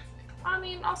not my thing. I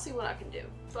mean, I'll see what I can do.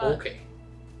 But Okay.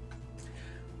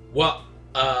 Well,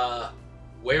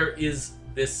 where is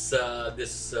this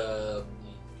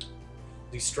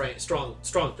these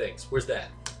strong things? Where's that?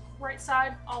 right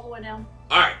side, all the way down.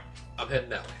 All right, I'm heading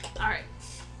that way. All right.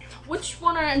 Which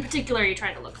one in particular are you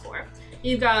trying to look for?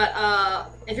 You've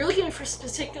got if you're looking for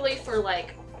particularly for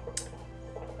like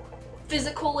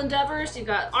physical endeavors, you've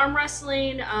got arm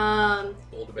wrestling.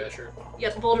 Boulder Basher. You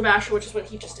got the Boulder Basher, which is what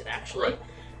he just did actually.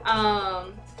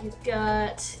 Right. You've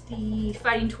got the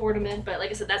fighting tournament, but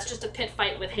like I said, that's just a pit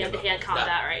fight with hand-to-hand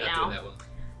combat right not now. Doing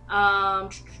that one.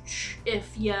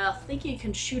 If you think you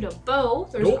can shoot a bow,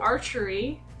 there's Nope.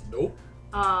 archery. Nope.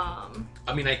 I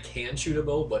mean, I can shoot a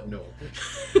bow, but no.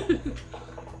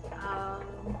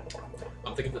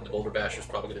 I'm thinking that the Boulder Basher is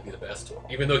probably going to be the best,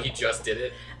 even though he just did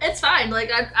it. It's fine. Like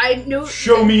I know.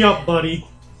 Show me up, buddy.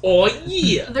 Oh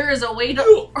yeah. There is a way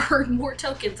to earn more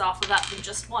tokens off of that than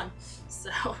just one. So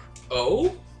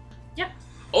Oh. Yeah.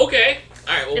 Okay.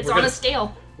 All right. Well, it's we're on gonna, a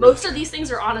scale. Most of these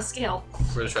things are on a scale.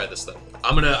 we're gonna try this then.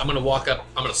 I'm gonna walk up.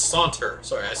 I'm gonna saunter.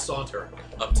 Sorry, I saunter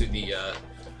up to the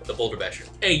Boulder Basher.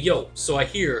 Hey yo. So I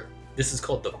hear this is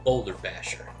called the Boulder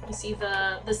Basher. You see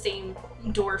the same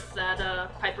dwarf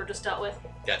that Piper just dealt with.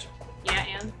 Gotcha. Yeah,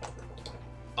 and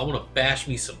I want to bash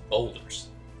me some boulders.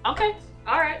 okay,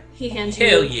 all right. He hands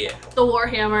Hell you yeah. the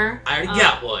warhammer. I already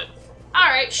got one. All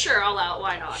right, sure, I'll out.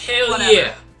 Why not? Hell Whatever.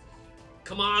 yeah.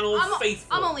 Come on, old I'm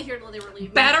faithful. only here till they relieve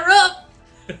me. Batter up!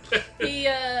 He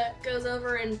goes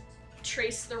over and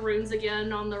traces the runes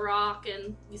again on the rock,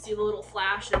 and you see the little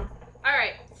flash. And all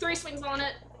right, 3 swings on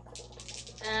it,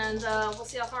 and we'll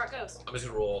see how far it goes. I'm just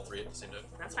gonna roll all 3 at the same time.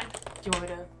 That's fine. Do you want me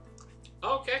to?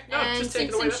 Okay. No, And just take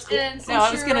it away. That's cool. since No,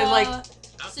 I was you're, gonna, like-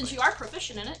 That's since fine. you are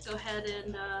proficient in it, go ahead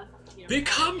and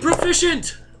Become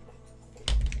proficient!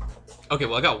 Okay,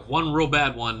 well, I got one real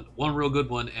bad one, one real good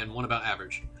one, and one about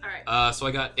average. All right. So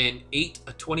I got an 8,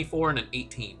 a 24, and an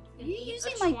 18. Are you A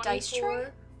using my dice 24 tray?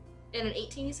 And an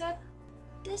 18, you said?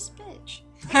 This bitch.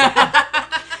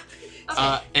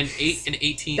 Okay. An 8, an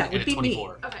 18, That and would a be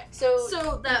 24. Okay. So,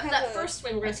 So you that have that a- first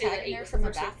swing, we're gonna a say the tag in 8 there for from the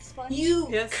a first bath sponge. You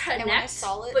Yes. And when I connect,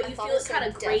 saw it, but I you thought feel it it was kind a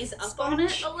of graze death up on it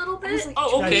sponge. a little I was bit. like,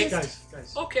 Oh, okay. Guys.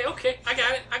 Okay, I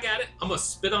got it. I'm gonna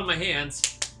spit on my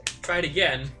hands, try it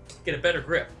again, get a better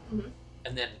grip, Mhm.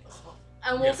 and then.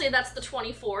 And we'll Yeah. say that's the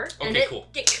 24. And Okay, it, cool.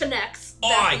 it connects, Oh,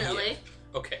 yeah. definitely.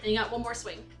 Okay, And you got one more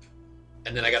swing.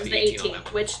 and then I got It's the 18 on that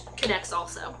one. which connects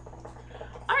also.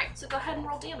 Alright, so go ahead and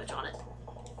roll damage on it.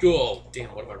 Oh,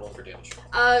 damn, what am I rolling for damage?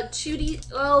 2d.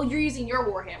 Well, you're using your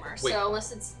warhammer, Wait. so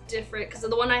unless it's different, because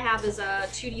the one I have is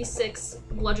 2d6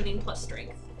 bludgeoning plus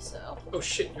strength. So Oh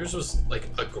shit, yours was like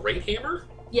a great hammer?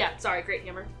 yeah, sorry, great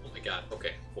hammer. Oh my god,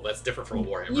 okay. Well, that's different from a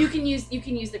warhammer. You can use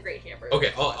the great hammer. if Okay,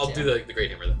 you I'll want do to. the great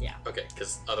hammer then. Yeah. Okay,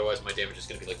 because otherwise my damage is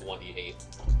going to be like 1d8.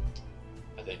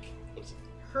 I think. What is it?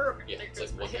 Her. Yeah, it's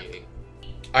like my hip.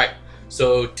 1d8. Alright,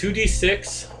 so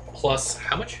 2d6 plus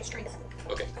how much? Strength.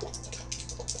 Okay, cool.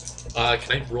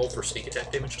 Can I roll for sneak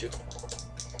attack damage too?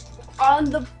 On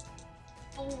the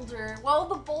boulder. Well,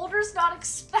 the boulder's not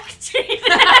expecting it.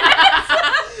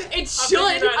 It How should.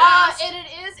 could you not ask? And it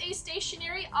is a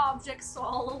stationary object, so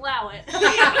I'll allow it.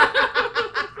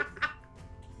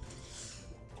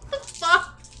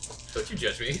 Don't you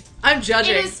judge me. I'm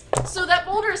judging. It is so that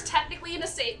boulder is technically in a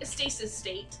stasis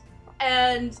state,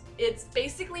 and it's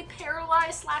basically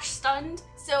paralyzed / stunned,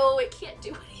 so it can't do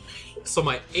anything. So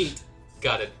my 8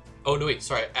 got it. Oh no, wait,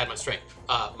 sorry, add my strength.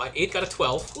 My 8 got a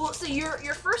 12. Well, so your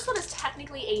first one is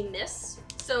technically a miss,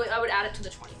 so I would add it to the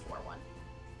 24 one.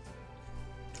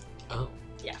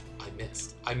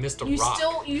 I missed a You rock.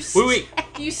 Wait. Wait.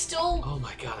 You still. Oh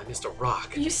my god, I missed a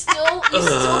rock. You still get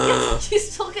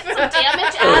some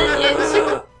damage added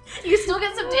into. You still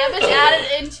get some damage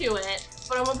added into it.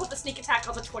 But I'm gonna put the sneak attack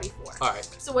on the 24. All right.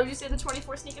 So what did you say the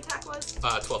 24 sneak attack was?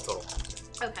 12 total.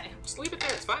 Okay. Just leave it there.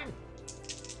 It's fine.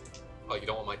 Oh, you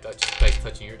don't want my dice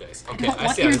touching your dice. Okay, I don't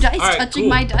want see your how this- dice all right, touching cool.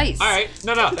 my dice. All right,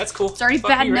 no, that's cool. It's already Fuck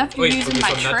bad you, enough you're Wait, using okay, my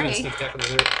so I'm not doing tray. sneak attack on the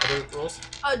other rolls?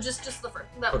 Just the first,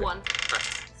 that Okay. one.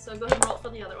 Alright. So go ahead and roll for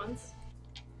the other ones.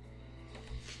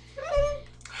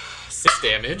 6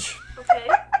 damage. Okay.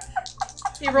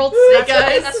 He rolled snake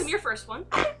That's eyes. from your first one.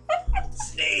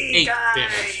 8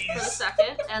 damage. For the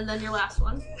second, and then your last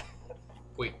one.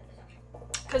 Wait.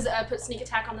 Because I put sneak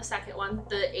attack on the second one.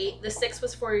 The 6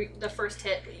 was for the first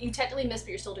hit. You technically missed, but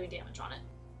you're still doing damage on it.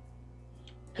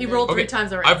 He And then- rolled 3 Okay,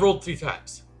 times already. I've rolled 3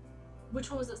 times.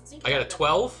 Which one was the sneak I got a attack?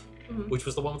 12, Mhm. which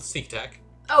was the one with the sneak attack.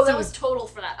 Oh, that So- was total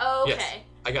for that. Oh, okay. Yes.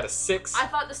 I got a 6. I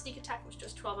thought the sneak attack was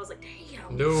just 12. I was like,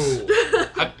 damn. No.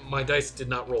 My dice did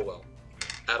not roll well.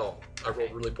 At all. I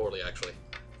rolled really poorly, actually.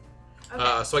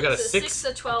 Okay. So I got a So 6,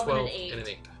 a 12, and an 8. and an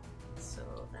 8. So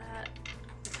that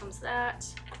becomes that.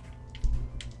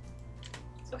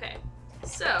 Okay.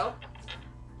 So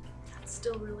that's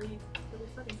still really, really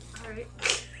funny. All right.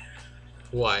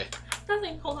 Why?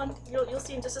 Nothing. Hold on. You'll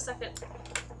see in just a second.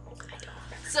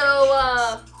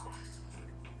 So,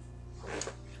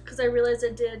 because I realized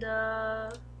I did,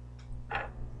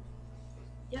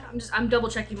 yeah, I'm double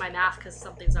checking my math because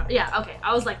something's not, yeah, okay.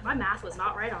 I was like, my math was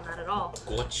not right on that at all.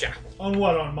 Gotcha. On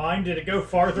what? On mine? Did it go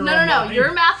farther? No, on no, mine?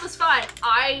 your math was fine.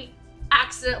 I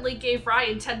accidentally gave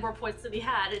Ryan 10 more points than he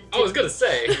had. And I was gonna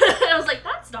say. I was like,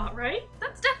 that's not right.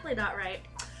 That's definitely not right.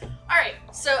 Alright,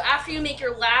 so after you make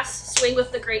your last swing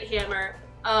with the Great Hammer,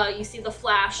 you see the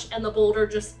flash and the boulder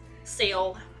just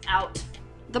sail out.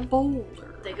 The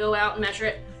boulder. They go out and measure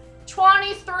it.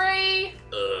 23!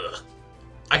 Ugh.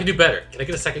 I can do better. Can I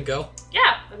get a second go?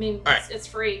 Yeah, I mean, Alright. it's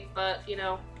free, but, you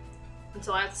know,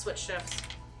 until I have to switch shifts.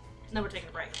 And then we're taking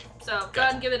a break. So, go Gotcha.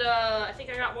 ahead and give it a, I think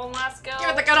I got one last go. Give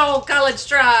it the good old college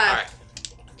try.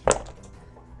 Alright.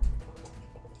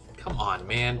 Come on,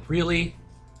 man. Really?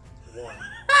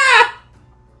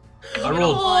 I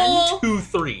rolled Oh. 2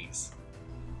 3s.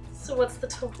 So what's the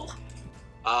total?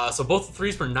 So both the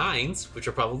 3s were 9s, which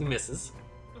are probably misses.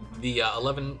 Mhm. The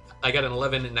 11, I got an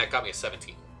 11, and that got me a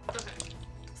 17. Okay.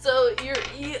 So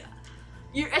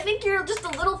I think you're just a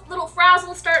little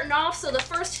frazzled starting off. So the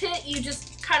first hit, you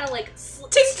just kind of like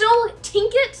still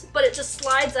tink it, but it just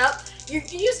slides up. You're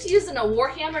used to using a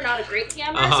warhammer, not a great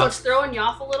hammer, so Uh-huh. it's throwing you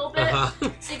off a little bit. Uh-huh.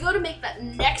 So you go to make that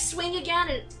next swing again,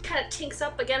 and it kind of tinks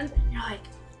up again. And you're like,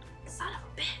 son of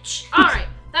a bitch. All right,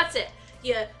 that's it.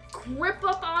 You grip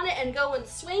up on it and go and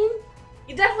swing.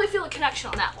 You definitely feel a connection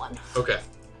on that one. Okay.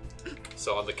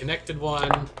 So on the connected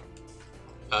one,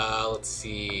 let's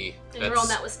see. And you're on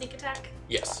that with sneak attack.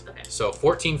 Yes. Okay. So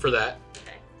 14 for that.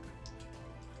 Okay.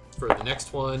 For the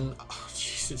next one, oh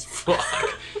Jesus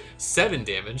fuck, 7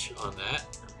 damage on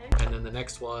that, Okay. and then the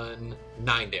next one,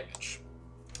 9 damage.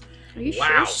 Are you Wow.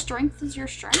 sure strength is your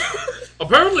strength?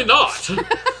 Apparently not.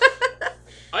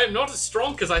 I am not as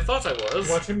strong as I thought I was.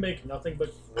 Watch him make nothing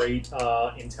but great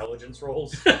intelligence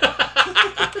rolls.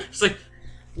 It's like,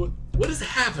 what is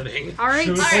happening? All right,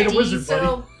 Should've played a Alrighty, wizard, buddy.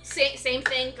 so same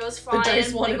thing goes fine.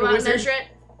 dice wanted They go a out and wizard. measure it.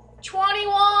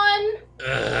 21.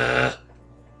 Ugh.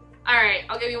 All right,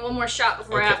 I'll give you one more shot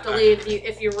before I Okay, have to alright. leave.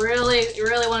 If you really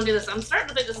want to do this, I'm starting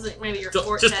to think this is maybe your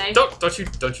forte. Don't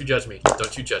you judge me.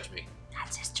 Don't you judge me.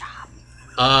 That's his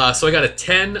job. So I got a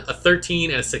 10, a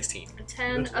 13, and a 16. A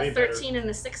 10, That's a way 13, and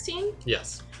a 16.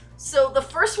 Yes. So the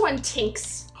first one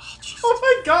tinks. Oh, Jesus. Oh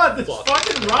my god, this Fuck.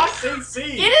 fucking rocks AC!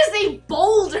 It is a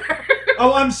boulder.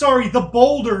 Oh, I'm sorry, the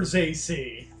boulder's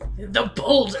AC. The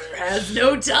boulder has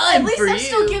no At time least for I'm you.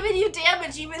 still giving you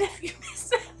damage, even if you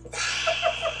miss it.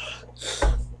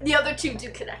 The other two do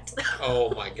connect.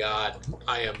 Oh my god.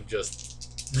 I am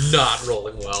just not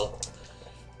rolling well.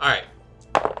 Alright.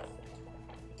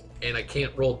 And I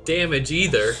can't roll damage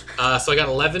either. So I got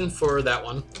 11 for that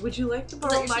one. Would you like to Was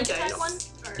borrow that your my sneak attack dice?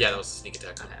 one? Or- Yeah, that was a sneak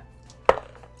attack. Okay.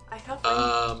 I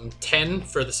have 10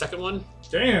 for the second one.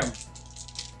 Damn.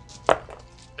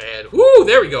 And whoo,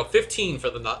 there we go. 15 for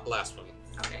the last one.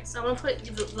 Okay, so I'm gonna put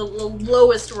the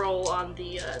lowest roll on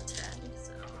the 10,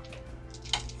 so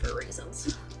for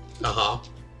reasons. Uh-huh.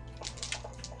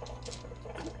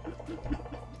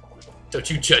 Don't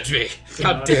you judge me.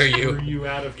 How God, dare screw you. you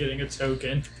out of getting a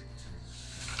token.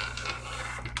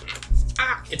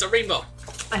 Ah, it's a rainbow.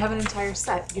 I have an entire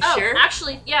set. You Oh, sure?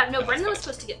 actually, yeah, no, Brendan was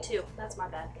supposed to get 2. That's my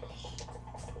bad.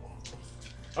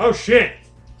 Oh shit!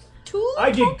 2?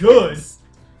 I get good.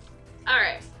 All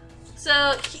right.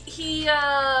 So he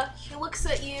looks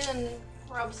at you and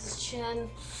rubs his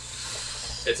chin.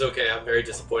 It's okay. I'm very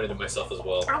disappointed in myself as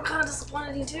well. I'm kind of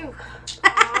disappointed in you too.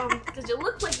 Because you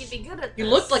look like you'd be good at this. You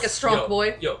looked like a strong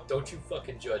boy. Yo, don't you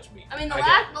fucking judge me. I mean, the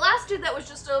got- last dude that was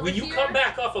just over When here. you come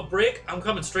back off a break, I'm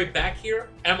coming straight back here,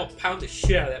 and I'm gonna pound the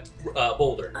shit out of that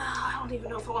boulder. I don't even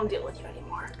know if I want to deal with you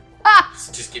anymore.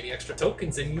 So just give me extra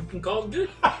tokens, and you can call it good.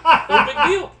 No big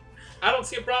deal. I don't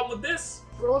see a problem with this.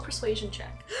 Roll a persuasion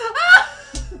check.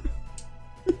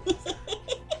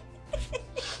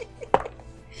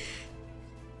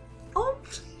 Oh,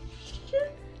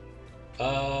 shit.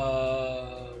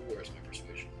 Where's my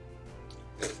persuasion?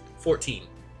 14.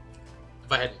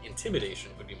 If I had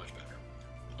intimidation, it would be much better.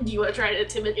 Do you want to try to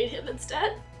intimidate him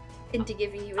instead? Into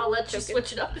giving you a I'll let you token.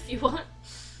 switch it up if you want.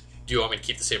 Do you want me to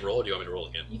keep the same roll, or do you want me to roll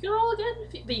again? You can roll again,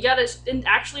 but you gotta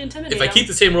actually intimidate If I him. keep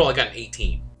the same roll, I got an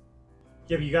 18.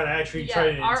 Yeah, but you gotta actually try to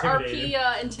intimidate RP him.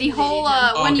 intimidate The whole him.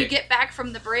 Oh, when you okay. get back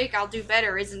from the break, I'll do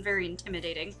better isn't very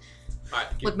intimidating. All right.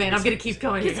 Look, man, I'm gonna keep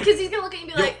going here. Because he's gonna look at you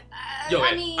and be Yo, like, Yo, I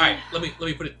man, mean... all right. Let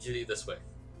me put it to you this way.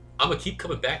 I'm gonna keep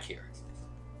coming back here,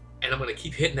 and I'm gonna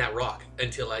keep hitting that rock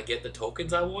until I get the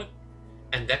tokens I want,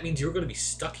 and that means you're gonna be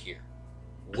stuck here,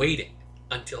 waiting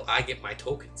until I get my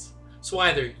tokens. So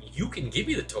either you can give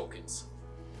me the tokens,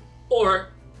 or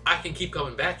I can keep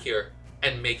coming back here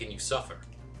and making you suffer.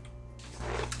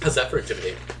 How's that for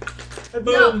intimidating?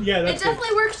 No, Yeah, it that's good.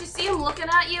 definitely works. You see him looking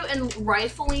at you and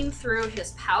rifling through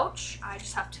his pouch. I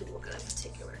just have to look at a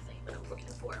particular thing that I'm looking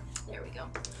for. There we go.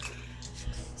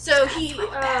 So he, roll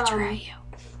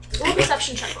a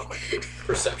perception check real quick.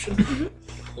 Perception?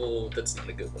 Oh, that's not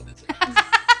a good one, is it?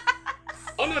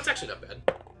 Oh no, it's actually not bad.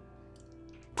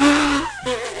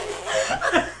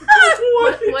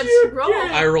 What'd you roll?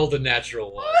 I rolled a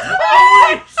natural one.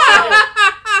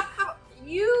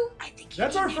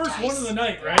 That's our first one of the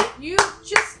night, right? You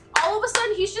just, all of a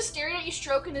sudden, he's just staring at you,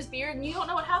 stroking his beard, and you don't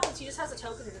know what happens. He just has a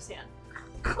token in his hand.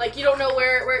 Like, you don't know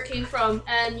where it came from,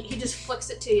 and he just flicks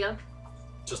it to you.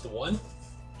 Just the one?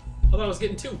 I thought I was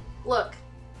getting two. Look,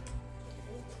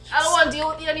 I don't want to deal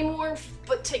with you anymore,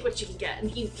 but take what you can get. And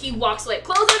he walks away.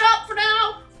 Close it up for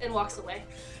now! And walks away.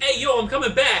 Hey, yo, I'm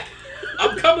coming back.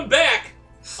 I'm coming back.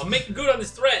 I'm making good on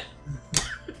this threat.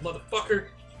 Motherfucker.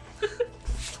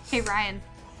 Hey Ryan,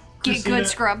 get Christina- good,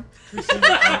 scrub.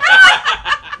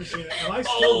 Christina, am I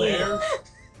still there?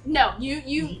 No,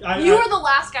 you I- were the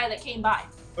last guy that came by.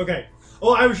 Okay.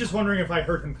 Oh, I was just wondering if I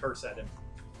heard him curse at him.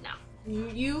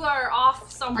 You are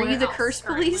off somewhere Are you the else curse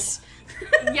currently. police?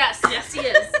 Yes, he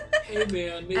is. Hey,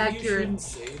 man, maybe Accurate. you shouldn't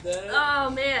say that. Oh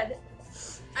man,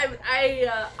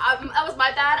 that was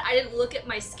my bad. I didn't look at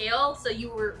my scale, so you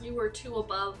were two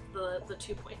above the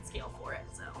 2-point scale for it.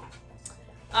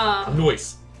 So,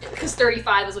 Noise. because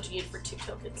 35 is what you need for 2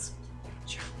 tokens.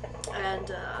 And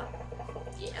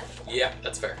yeah. Yeah,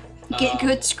 that's fair. Get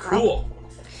good, scrub. Cool.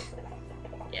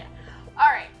 All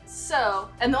right. So,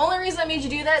 and the only reason I made you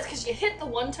do that is because you hit the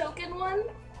 1 token one,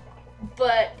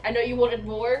 but I know you wanted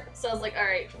more, so I was like, all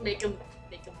right, make him.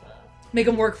 Make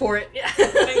him work for it. Yeah.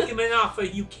 Make him an offer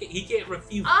he can't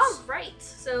refuse. All right.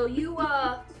 So you,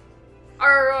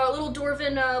 our little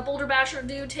dwarven boulder basher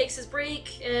dude takes his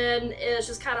break and is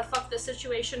just kind of fuck this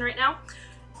situation right now.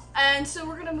 And so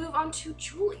we're gonna move on to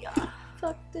Julia.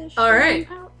 Fuck this. All right.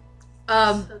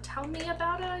 So tell me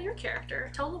about your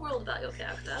character. Tell the world about your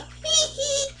character.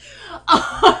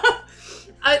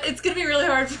 It's gonna be really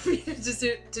hard for me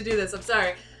to do this. I'm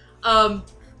sorry.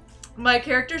 My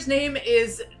character's name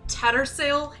is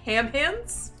Tattersail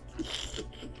Hamhands.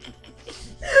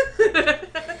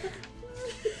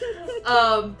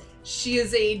 She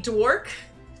is a dwarf.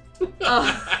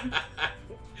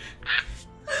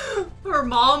 Her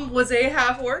mom was a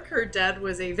half-orc. Her dad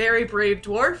was a very brave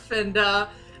dwarf, and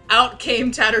out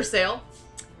came Tattersail.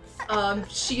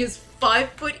 She is 5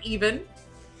 foot even.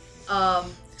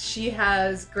 She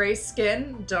has gray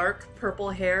skin, dark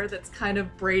purple hair that's kind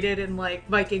of braided in like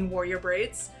Viking warrior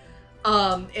braids,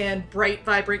 and bright,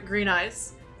 vibrant green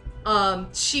eyes.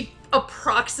 She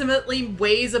approximately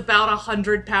weighs about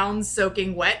 100 pounds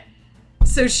soaking wet.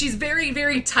 So she's very,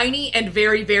 very tiny and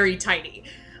very, very tiny.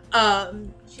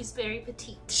 She's very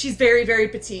petite. She's very, very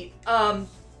petite.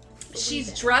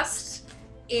 She's dressed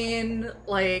in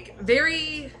like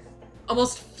very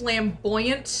almost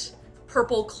flamboyant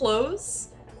purple clothes.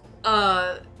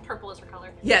 Purple is her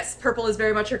color. Yes, purple is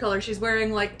very much her color. She's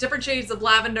wearing like different shades of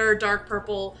lavender, dark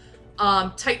purple,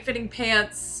 tight-fitting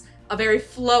pants, a very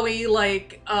flowy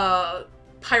like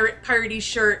piratey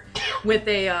shirt with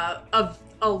a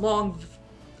long,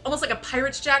 almost like a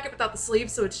pirate's jacket without the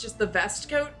sleeves, so it's just the vest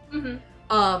coat. Mm-hmm.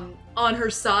 On her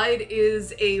side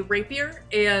is a rapier,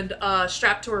 and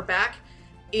strapped to her back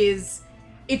is,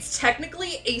 it's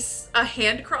technically a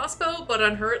hand crossbow, but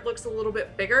on her it looks a little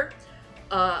bit bigger.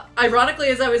 Ironically,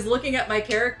 as I was looking at my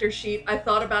character sheet, I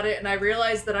thought about it and I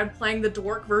realized that I'm playing the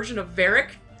dwarf version of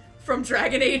Varric from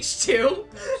Dragon Age 2,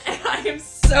 and I am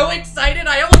so excited.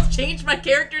 I almost changed my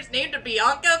character's name to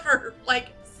Bianca for like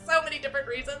so many different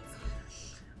reasons.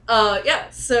 Yeah,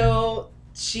 so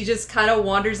she just kind of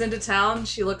wanders into town.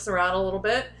 She looks around a little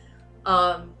bit.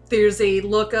 There's a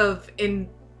look of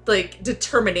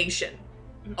determination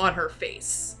on her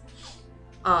face.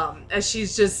 As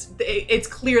she's just, it's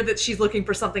clear that she's looking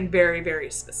for something very, very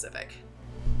specific.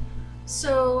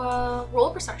 So, roll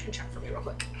a perception check for me real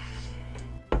quick.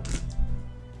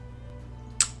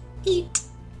 Eat.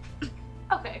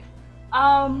 Okay.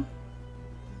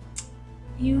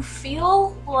 You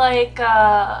feel like,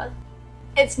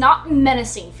 it's not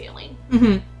menacing feeling.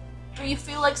 Mm-hmm. But you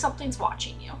feel like something's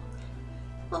watching you.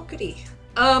 Well, goody.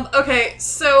 Okay,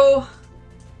 so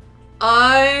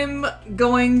I'm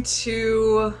going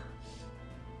to...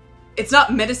 It's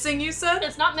not menacing, you said?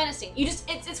 It's not menacing. You just,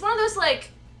 it's one of those,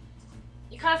 like,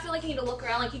 you kind of feel like you need to look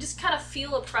around, like, you just kind of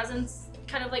feel a presence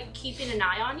kind of, like, keeping an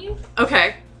eye on you.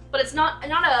 Okay. But it's not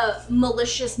a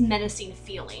malicious, menacing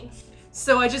feeling.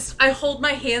 So I hold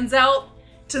my hands out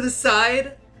to the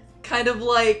side, kind of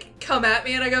like, come at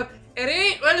me, and I go, it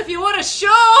ain't, well, if you want a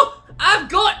show, I've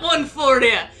got one for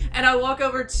you. And I walk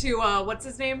over to, what's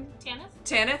his name?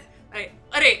 Tanith.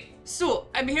 Alright, so,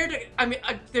 I'm here to,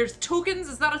 there's tokens,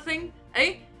 is that a thing?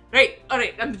 Eh? Right,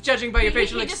 alright, I'm judging by your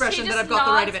facial expression that I've got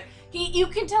the right of it. You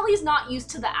can tell he's not used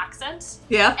to the accent.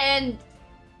 Yeah? And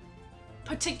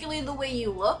particularly the way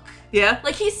you look. Yeah?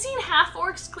 Like, he's seen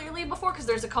half-orcs clearly before, because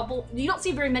there's a couple, you don't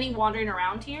see very many wandering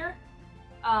around here.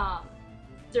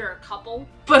 There are a couple.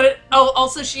 But,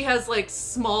 also she has, like,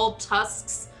 small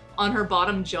tusks on her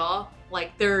bottom jaw.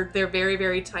 Like, they're very,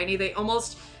 very tiny.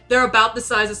 They're about the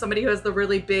size of somebody who has the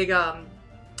really big,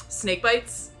 snake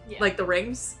bites. Yeah. Like the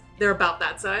rings. They're about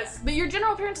that size. Yeah. But your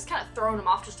general appearance is kind of throwing him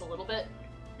off just a little bit.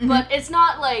 Mhm. But it's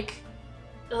not like,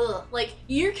 ugh. Like,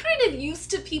 you're kind of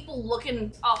used to people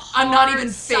looking I'm not even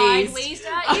phased. sideways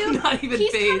at you. I'm not even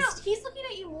phased. He's looking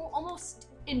at you more, almost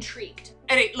intrigued.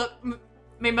 Hey, look,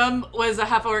 my mum was a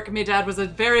half-orc, my dad was a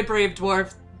very brave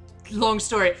dwarf. Long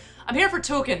story. I'm here for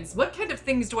tokens. What kind of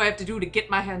things do I have to do to get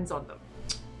my hands on them?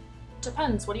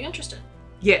 Depends. What are you interested in?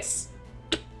 Yes.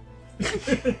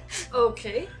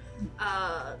 Okay.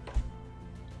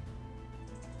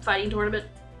 Fighting tournament.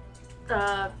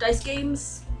 Dice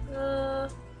games.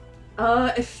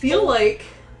 I feel like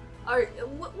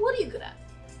What are you good at?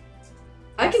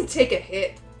 I can take a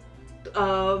hit.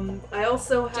 I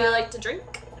also have... Do you like to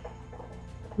drink?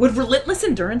 Would relentless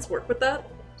endurance work with that?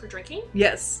 For drinking?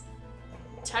 Yes.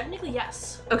 Technically,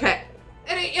 yes. Okay.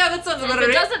 Yeah, that sounds about If it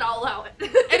right. doesn't, I'll allow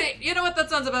it. You know what? That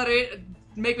sounds about right.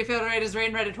 Make me feel right as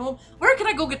rain right at home. Where can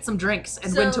I go get some drinks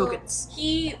and win tokens?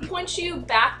 He points you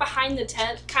back behind the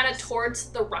tent, kind of towards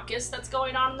the ruckus that's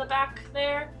going on in the back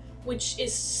there, which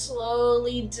is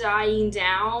slowly dying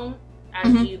down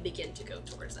as you begin to go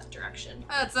towards that direction.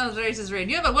 That sounds right as rain.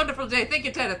 You have a wonderful day. Thank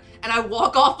you, Tanith. And I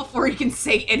walk off before he can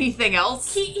say anything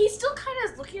else. He's still kind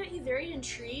of looking at you very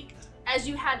intrigued, as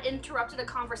you had interrupted a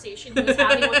conversation he was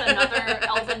having with another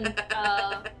elven,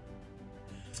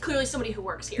 clearly somebody who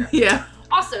works here. Yeah.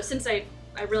 Also, since I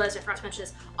realized I forgot to mention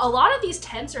this, a lot of these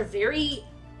tents are very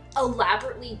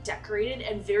elaborately decorated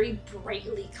and very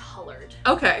brightly colored.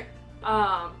 Okay.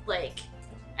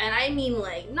 And I mean,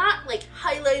 like, not like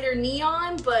highlighter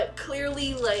neon, but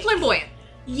clearly like Flamboyant.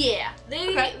 Yeah,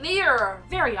 they are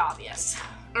very obvious.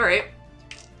 All right.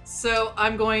 So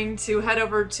I'm going to head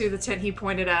over to the tent he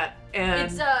pointed at,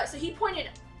 and It's so he pointed.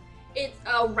 It's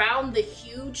around the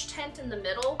huge tent in the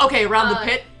middle. okay, around the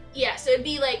pit. Yeah, so it'd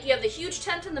be like you have the huge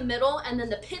tent in the middle, and then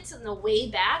the pit's in the way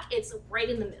back. It's right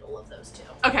in the middle of those two.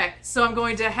 Okay, so I'm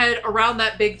going to head around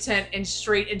that big tent and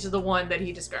straight into the one that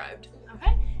he described.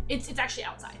 Okay, it's actually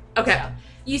outside. Okay. So,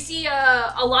 you see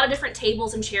a lot of different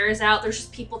tables and chairs out. There's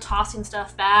just people tossing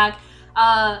stuff back.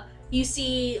 You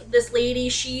see this lady.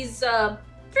 She's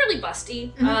fairly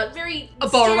busty. Very A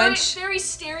bar wench. Very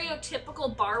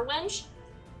stereotypical bar wench,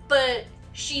 but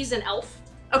she's an elf.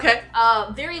 Okay.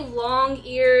 Very long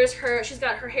ears. She's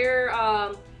got her hair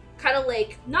kind of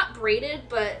like not braided,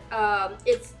 but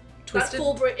it's Twisted?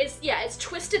 not full it's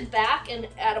twisted back and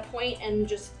at a point and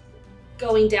just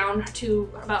going down to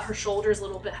about her shoulders a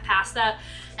little bit past that.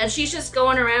 And she's just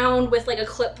going around with like a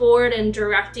clipboard and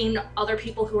directing other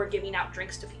people who are giving out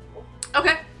drinks to people.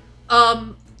 Okay.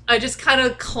 I just kind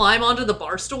of climb onto the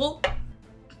bar stool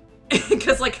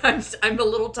because like I'm a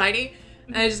little tiny,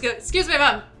 and I just go, "Excuse me,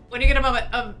 ma'am. when you get a moment,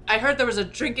 I heard there was a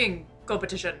drinking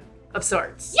competition of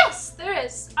sorts. Yes, there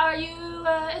is. Are you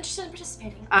interested in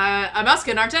participating? I'm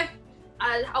asking, aren't I?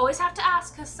 I always have to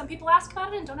ask because some people ask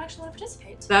about it and don't actually want to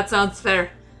participate. That sounds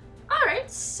fair. All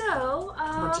right, so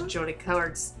Bunch of Jody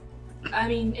cowards. I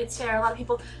mean, it's fair. A lot of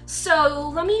people. So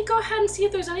let me go ahead and see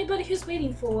if there's anybody who's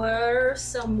waiting for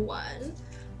someone.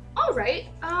 All right.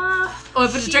 Oh,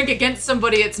 if it's a drink against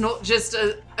somebody, it's not just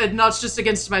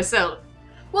against myself.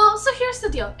 Well, so here's the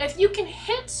deal. If you can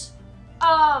hit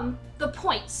the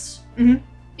points, Mhm.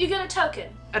 you get a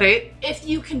token. Alright. If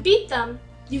you can beat them,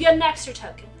 you get an extra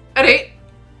token. Alright.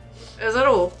 Is that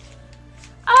all?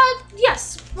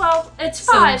 Yes. Well, it's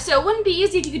 5, so it wouldn't be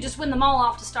easy if you could just win them all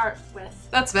off to start with.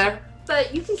 That's fair.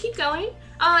 But you can keep going.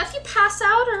 If you pass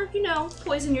out or,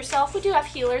 poison yourself, we do have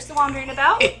healers wandering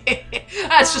about.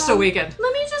 That's just a weekend.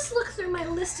 Let me just look through my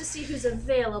list to see who's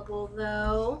available,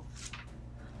 though.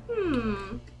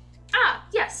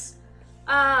 Yes.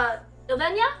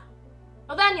 Ilvenia?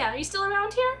 Ilvenia, are you still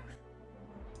around here?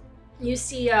 You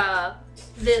see,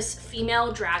 this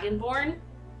female dragonborn.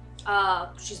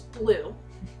 She's blue.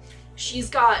 She's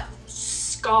got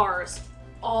scars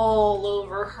all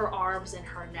over her arms and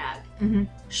her neck. Mhm.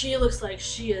 She looks like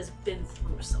she has been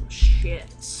through some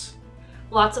shit.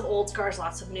 Lots of old scars,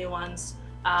 lots of new ones.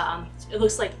 It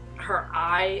looks like her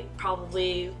eye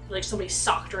probably, like somebody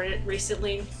socked her in it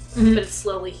recently, Mhm. but it's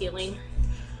slowly healing.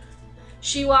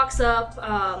 She walks up.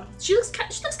 She looks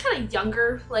kind of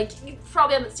younger. Like, you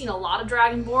probably haven't seen a lot of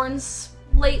dragonborns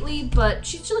lately, but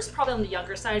she looks probably on the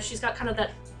younger side. She's got kind of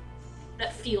that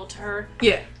feel to her.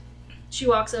 Yeah. She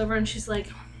walks over and she's like,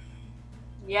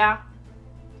 "Yeah.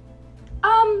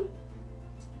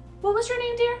 What was your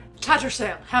name, dear?"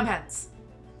 Tattersail, Hamhands.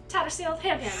 Tattersail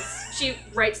Hamhands. She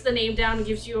writes the name down and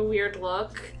gives you a weird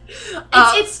look.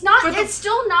 Uh, It's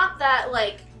still not that,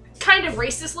 like, kind of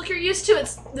racist look you're used to.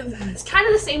 It's kind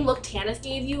of the same look Tanith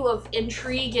gave you of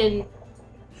intrigue and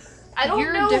I don't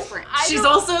You're know. different. She's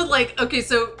also like, okay,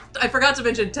 so I forgot to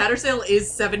mention Tattersail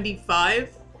is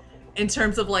 75 in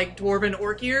terms of like dwarven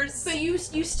orc years. But you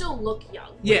still look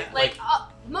young. Yeah. Like,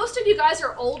 most of you guys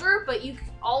are older, but you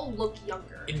all look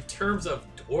younger. In terms of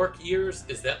orc years,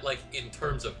 is that like in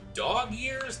terms of dog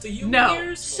years to human No.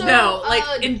 years? So, No,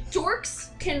 like, in- dorks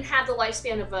can have the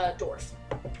lifespan of a dwarf.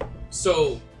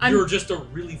 So I'm- you're just a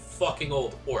really fucking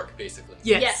old orc, basically.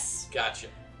 Yes. Gotcha.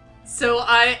 So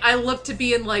I look to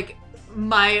be in like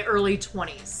my early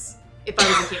 20s if I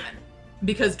was a human,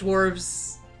 because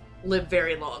dwarves live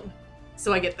very long.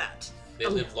 So I get that. They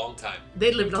live long time.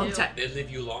 They live They long do. time. They live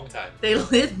you long time. They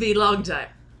live the long time.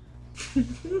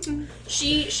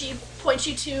 She points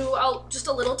you to just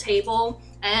a little table,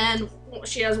 and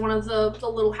she has one of the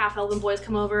little half-elven boys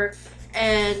come over,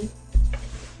 and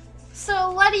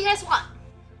so what do you guys want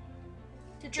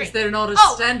to drink? Is there not a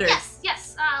Oh, standard? yes.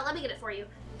 Let me get it for you.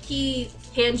 He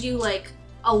hands you like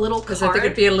a little Because I card. think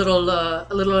it'd be a little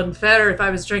unfair if I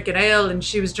was drinking ale and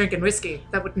she was drinking whiskey.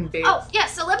 That wouldn't be. Oh, yeah,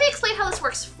 so let me explain how this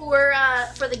works for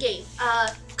the game.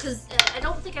 Because I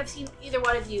don't think I've seen either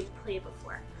one of you play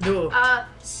before. No.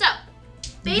 So,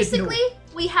 basically,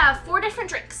 we have 4 different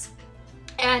drinks.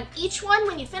 And each one,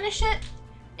 when you finish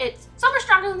it, some are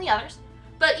stronger than the others,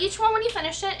 but each one, when you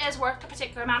finish it, is worth a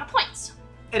particular amount of points.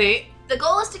 At 8. The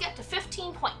goal is to get to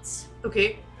 15 points.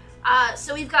 Okay.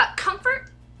 So we've got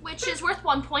Comfort, which is worth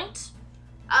 1 point.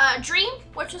 Dream,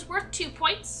 which is worth 2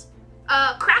 points.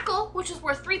 Crackle, which is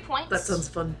worth 3 points. That sounds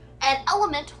fun. And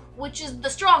Element, which is the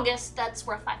strongest, that's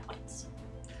worth 5 points.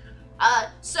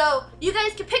 So you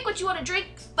guys can pick what you want to drink,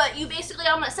 but I'm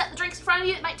gonna set the drinks in front of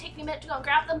you. It might take me a minute to go and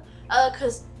grab them,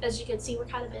 because as you can see, we're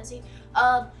kind of busy.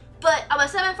 But I'm gonna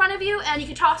set them in front of you, and you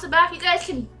can toss them back. You guys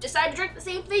can decide to drink the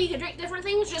same thing. You can drink different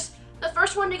things. Just the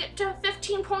first one to get to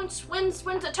 15 points wins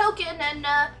a token, and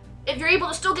if you're able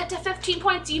to still get to 15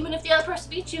 points, even if the other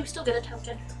person beats you, still get a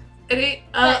token. At 8.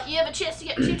 But you have a chance to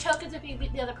get 2 tokens if you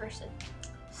beat the other person.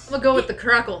 I'm gonna go with the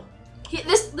crackle.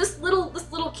 This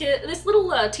little kid, this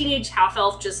little teenage half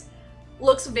elf just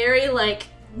looks very like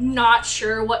not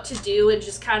sure what to do and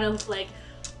just kind of like,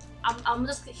 I'm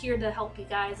just here to help you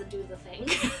guys and do the thing.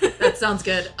 That sounds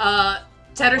good.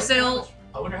 Tattersail.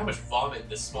 I wonder how much vomit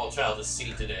this small child has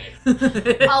seen today.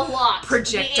 A lot.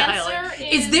 Projectile. The answer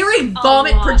Is there a a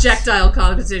vomit lot. projectile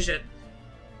competition?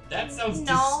 That sounds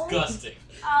No. disgusting.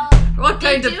 What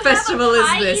kind of festival is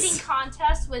Pie this? eating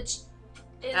contest, which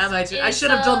is, I should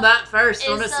have done that first,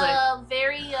 honestly.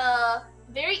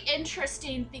 very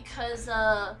interesting because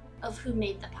of who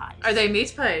made the pies. Are they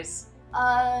meat pies?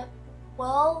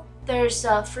 Well, there's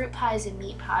fruit pies and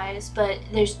meat pies, but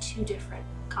there's 2 different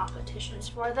competitions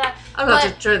for that. I'm about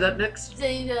But- to try that next.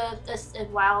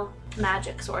 While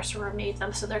magic sorcerer made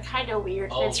them, so they're kind of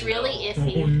weird. Oh, It's really no.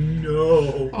 iffy. Oh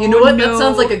no. You know Oh, what? no. That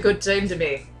sounds like a good time to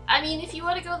me. I mean, if you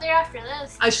want to go there after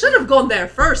this. I should have gone there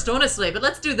first, honestly, but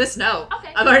let's do this now.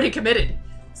 Okay. I'm already committed.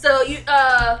 So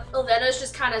Elvena's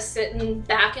just kind of sitting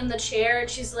back in the chair, and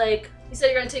she's like, "You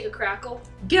said you're gonna take a crackle?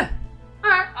 Yeah. All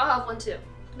right, I'll have one too.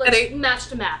 Let's Ready? match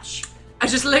to match." I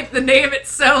just like the name. It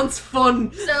sounds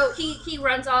fun. So he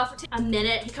runs off for a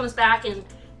minute. He comes back and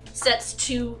sets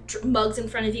two mugs in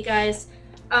front of you guys.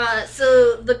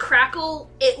 So the crackle,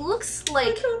 it looks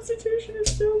like Constitution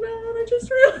is so bad. I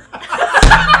just realized.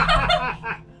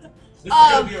 This is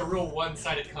gonna be a real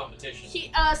one-sided competition.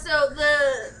 so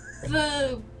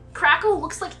the crackle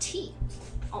looks like tea,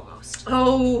 almost.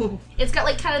 Oh. It's got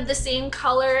like kind of the same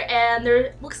color, and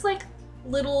there looks like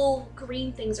little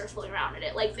green things are floating around in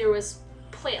it, like there was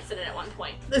plants in it at one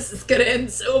point. This is gonna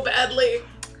end so badly.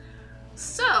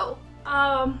 So,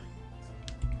 go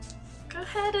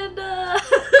ahead and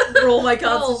Roll my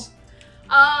roll.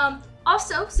 Constitution.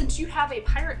 Also, since you have a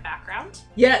pirate background,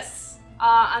 Yes.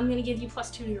 I'm gonna give you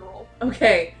 +2 to your roll.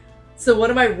 Okay. So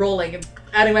what am I rolling? I'm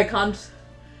adding my con.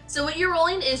 So what you're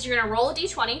rolling is you're gonna roll a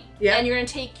d20, Yeah. and you're gonna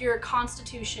take your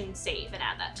Constitution save and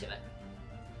add that to it.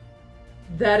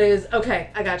 That is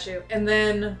okay. I got you. And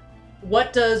then,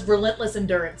 what does Relentless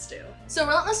Endurance do? So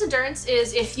relentless endurance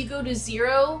is if you go to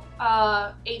 0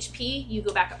 HP, you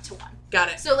go back up to 1. Got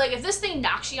it. So like if this thing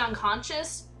knocks you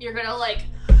unconscious, you're gonna like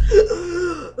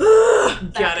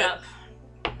Got back it. up.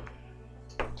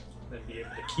 Then be able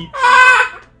to keep.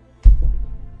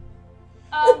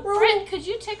 Britt, could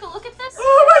you take a look at this?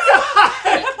 Oh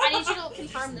my I need you to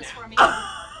confirm this for me.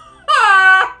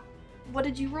 god! What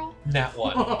did you roll? Nat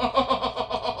 1. Go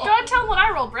and tell them what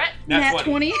I rolled, Britt. Nat 20.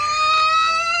 20.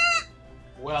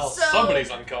 Well, So- somebody's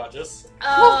unconscious.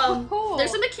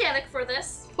 There's a mechanic for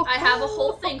this. I have a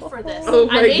whole thing for this. Oh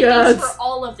my I made God. things for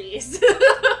all of these.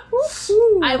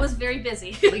 I was very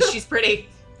busy. At least she's pretty.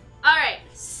 Alright,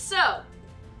 so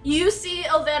you see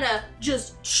Elvena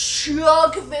just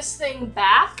chug this thing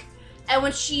back, and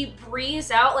when she breathes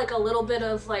out like a little bit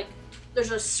of like,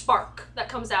 there's a spark that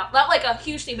comes out. Not like a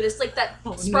huge thing, but it's like that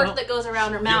Oh, spark no. that goes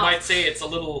around her You mouth. might say it's a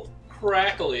little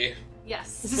crackly.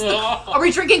 Yes. Is this the, are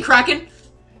we drinking Kraken?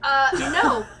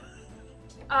 No.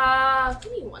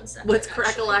 Give me 1 second. What's actually.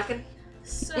 crack-a-lackin'?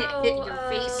 So, Hit your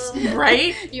face.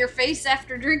 Right? Your face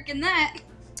after drinking that.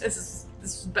 This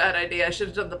is a bad idea. I should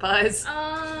have done the pies.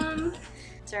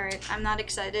 It's alright. I'm not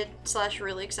excited /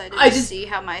 really excited I to just- see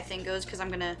how my thing goes because I'm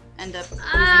gonna end up moving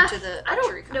to the I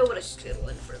archery don't know what a contest. good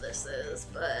one for this is,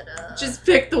 but Just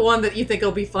pick the one that you think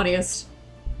will be funniest.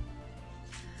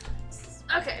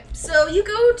 okay. So you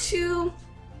go to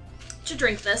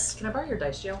drink this, Can I borrow your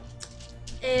dice, Jill?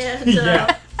 and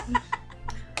Yeah. all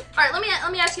right.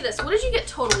 Let me ask you this: what did you get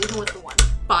total, even with the 1?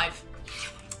 5.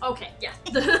 Okay, yeah.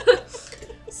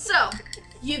 So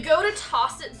you go to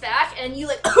toss it back, and you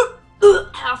like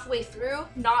halfway through,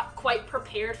 not quite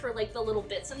prepared for like the little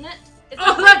bits in it. It's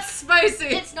Oh, not, that's spicy!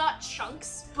 it's not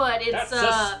chunks, but it's That's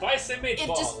a spicy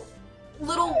meatball. just-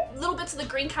 little bits of the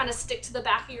green kind of stick to the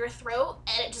back of your throat,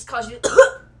 and it just causes you.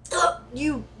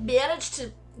 You manage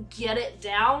to get it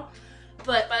down,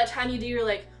 but by the time you do, you're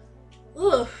like,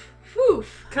 ugh, whew.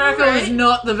 Crackle is alright.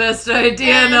 not the best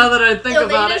idea And now that I think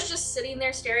about Elena's it. just sitting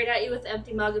there staring at you with the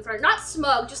empty mug in front. Not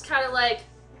smug, just kind of like,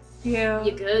 Yeah.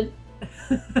 you good?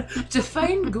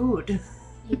 Define good.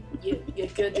 You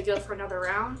good to go for another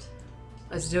round?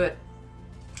 Let's do it.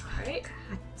 Alright.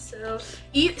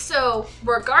 So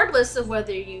regardless of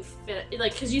whether you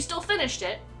because you still finished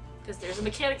it, because there's a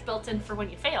mechanic built in for when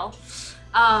you fail,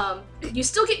 you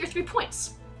still get your 3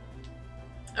 points.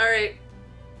 Alright.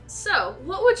 So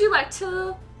what would you like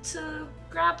to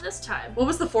grab this time? What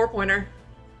was the 4-pointer?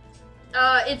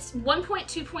 It's 1 point,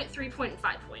 2 point, 3 point, and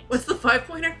 5 point. What's the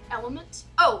 5-pointer? Element.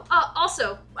 Oh,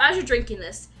 also, as you're drinking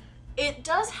this, it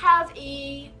does have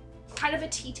a kind of a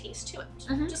tea taste to it.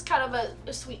 Mhm. Just kind of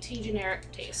a sweet tea generic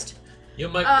taste. You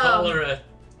might call Um, her a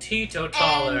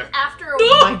teetotaler. And after a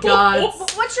Oh my god.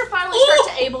 once you're finally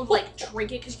start to able to like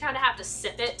drink it, because you kind of have to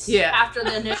sip it. Yeah. After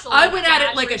the initial. I like, went at it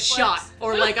gag like a reflex. shot,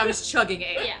 or like I was chugging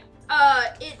ale.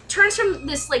 Yeah. It turns from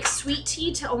this like sweet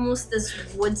tea to almost this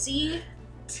woodsy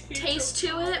taste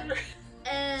to it,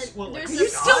 and Well, there's Are a you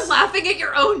still laughing at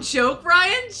your own joke,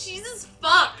 Brian? Jesus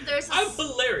fuck. there's a I'm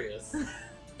hilarious.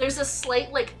 there's a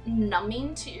slight like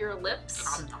numbing to your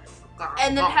lips,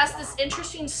 and then it has this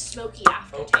interesting smoky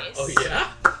aftertaste. Oh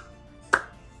yeah?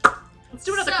 Let's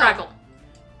do another So- crackle.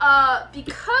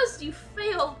 Because you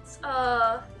failed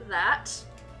that,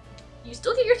 you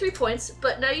still get your 3 points,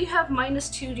 but now you have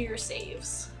 -2 to your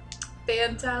saves,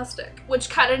 Fantastic. which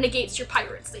kind of negates your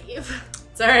pirate save.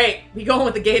 It's It's alright. We going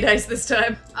with the gay dice this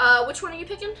time. Which one are you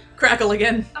picking? Crackle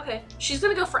again. Okay. She's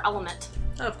gonna go for element.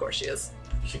 Oh, of course she is.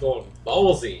 She going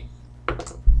ballsy.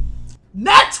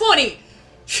 Nat 20!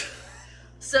 Should've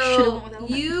So went with element.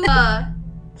 you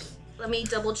let me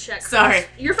double check. Sorry.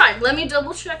 You're fine. Let me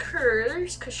double check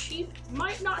hers because she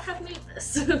might not have made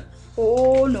this.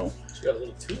 Oh no. She got a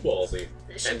little too ballsy.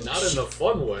 She- And not in a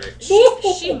fun way.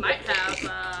 she might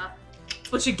have.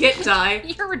 That's what you get, Die.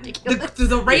 You're ridiculous.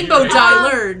 The rainbow die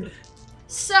learned.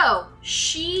 So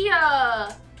she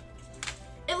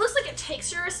it looks like it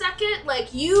takes her a second.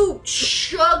 Like you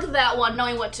chug that one,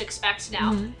 knowing what to expect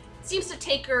now. Mhm. It seems to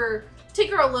take her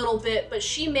a little bit, but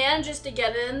she manages to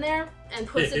get it in there and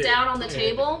puts it down on the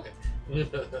table.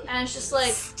 And it's just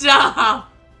like Stop!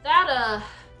 that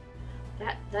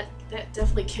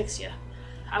definitely kicks you.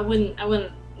 I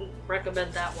wouldn't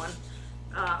recommend that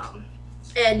one.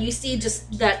 And you see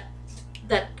just that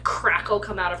crackle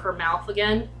come out of her mouth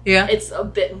again. Yeah. It's a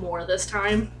bit more this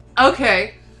time.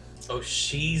 Okay. Oh,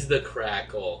 she's the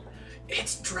crackle.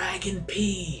 It's Dragon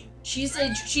P. She is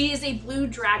a blue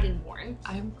dragonborn.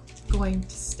 I'm going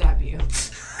to stab you.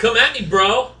 Come at me, bro.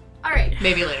 All right.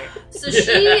 Maybe later. So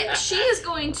she is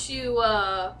going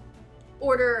to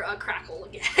order a crackle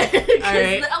again because All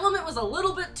right. the element was a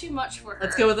little bit too much for her.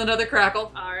 Let's go with another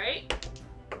crackle. All right.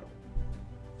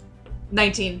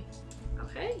 19.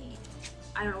 Okay.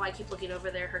 I don't know why I keep looking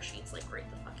over there. Her sheet's like right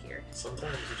the fuck here.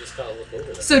 Sometimes you just gotta look over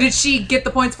there. So did she get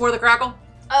the points for the crackle?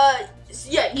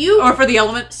 Yeah, you. Or for the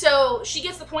element? So she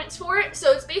gets the points for it.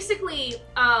 So it's basically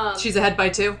She's ahead by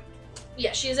 2.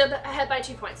 yeah, she's ahead by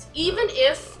 2 points. Even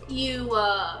if you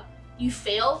you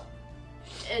fail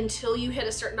until you hit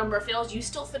a certain number of fails, you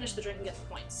still finish the drink and get the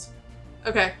points.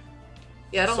 Okay.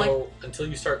 Yeah, I don't like... So until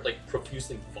you start like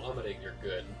profusely vomiting, you're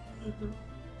good. Mm-hmm.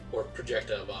 Or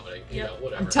projectile vomiting, you Yep. know,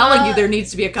 whatever. I'm telling you, there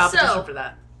needs to be a competition so- for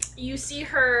that. You see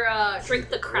her drink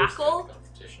the crackle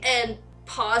Competition. and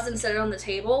pause and set it on the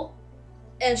table,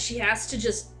 and she has to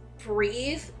just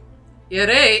breathe. You're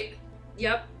right.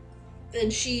 Yep.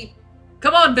 And she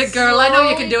Come on, big girl. I know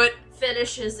you can do it.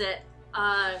 finishes it.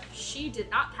 She did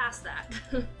not pass that.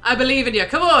 I believe in you.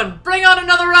 Come on. Bring on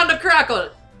another round of crackle.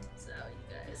 So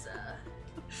you guys,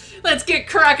 Let's get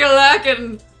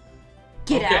crackle-lacking.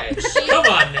 Get Okay, out. come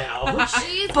on now.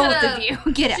 she's Both gonna, of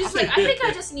you, get She's out. like, I think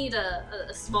I just need a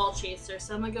small chaser,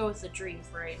 so I'm gonna go with the dream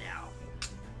for right now.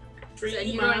 So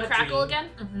you going to crackle again?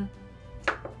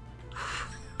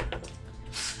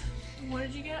 What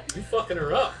did you get? You fucking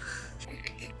her up.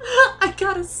 I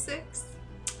got a 6.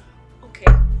 Okay.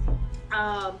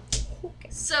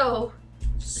 So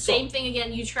same thing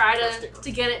again. You try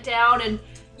to get it down, and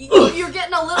you're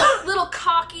getting a little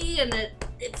cocky, and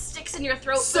it sticks in your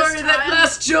throat. Sorry, this that time.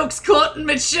 last joke's caught in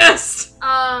my chest.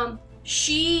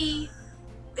 She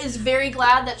is very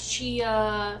glad that she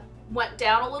went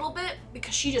down a little bit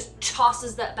because she just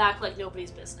tosses that back like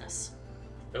nobody's business.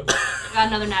 Oh. Got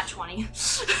another nat 20.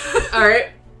 All right.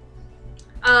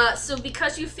 So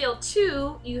because you failed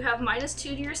 2, you have -2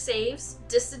 to your saves,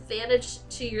 disadvantage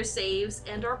to your saves,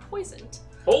 and are poisoned.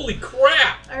 Holy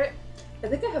crap! All right. I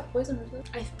think I have poison resistance.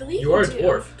 I believe You are a do.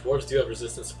 dwarf. Dwarves do have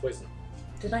resistance to poison.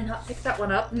 Did I not pick that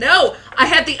one up? No, I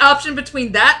had the option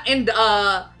between that and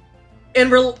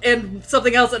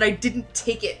something else, and I didn't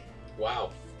take it. Wow.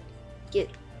 Get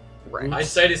right. My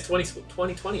sight is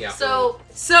 20/20 after all.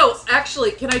 So, So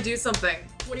actually, can I do something?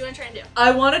 what do you want to try and do?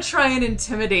 I want to try and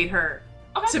intimidate her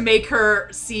Okay. to make her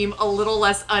seem a little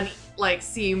less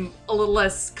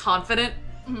confident,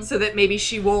 Mhm. so that maybe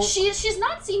she won't. She's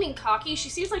not seeming cocky. She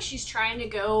seems like she's trying to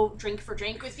go drink for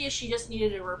drink with you. She just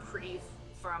needed a reprieve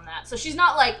from that. So she's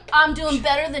not like, I'm doing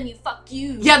better than you, fuck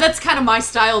you. Yeah, that's kind of my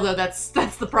style though. That's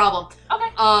the problem.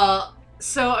 Okay.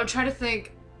 So I'm trying to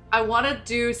think. I want to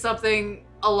do something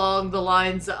along the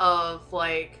lines of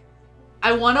like,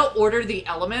 I want to order the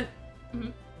element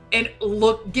Mhm. and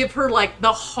give her like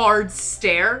the hard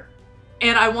stare,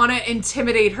 and I want to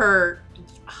intimidate her.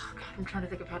 Oh, God, I'm trying to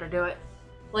think of how to do it.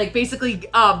 Like basically,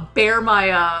 bare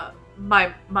my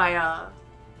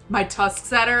my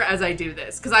tusks at her as I do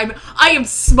this, because I am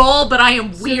small, but I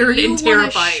am weird so and you wanna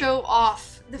terrifying. show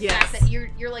off the Yes. fact that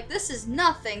you're like, this is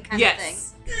nothing kind of thing. Yes.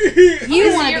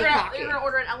 You So want to you're be gonna, cocky. you're gonna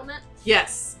order an element?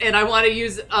 Yes, and I want to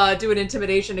use do an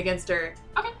intimidation against her.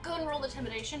 Okay, go ahead and roll the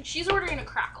intimidation. She's ordering a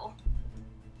crackle.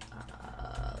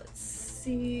 Let's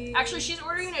see. Actually, she's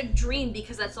ordering a dream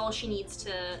because that's all she needs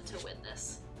to win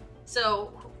this.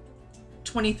 So,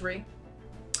 23.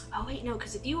 oh wait, no,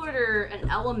 because if you order an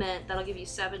element, that'll give you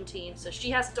 17. So she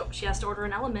has to order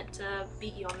an element to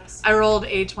beat you on this. I rolled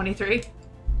a 23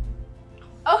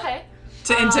 Okay.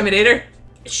 to intimidate her.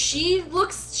 She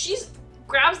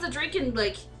grabs the drink and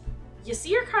like You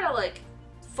see her kind of like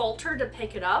falter to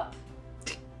pick it up.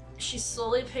 She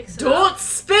slowly picks it Don't up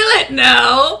spill it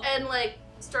now! and like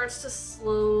starts to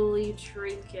slowly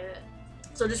drink it.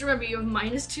 So just remember, you have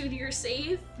 -2 to your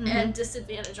save and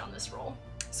disadvantage on this roll.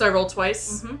 So I roll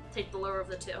twice. Take the lower of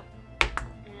the two.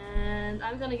 And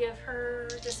I'm gonna give her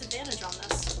disadvantage on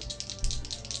this.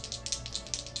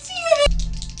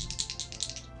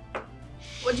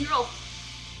 What'd you roll?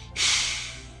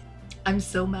 I'm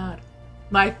so mad.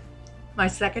 My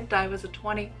second die was a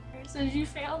 20. So did you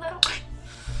fail though?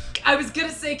 I was gonna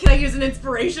say, can I use an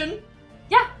inspiration?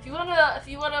 Yeah. If you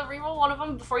wanna reroll one of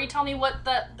them before you tell me what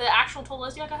the actual total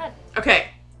is, yeah, go ahead. Okay.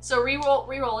 So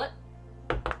reroll it.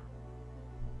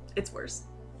 It's worse.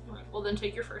 Alright, well then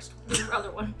take your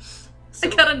other one. I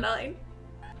got a 9.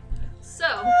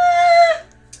 So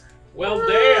Well,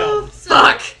 damn.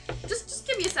 Fuck! just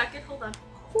give me a second. Hold on.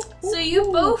 So you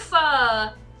both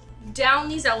down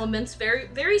these elements very,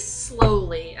 very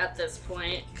slowly at this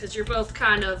point, because you're both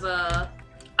kind of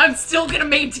I'm still gonna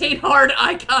maintain hard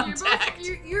eye you're contact. both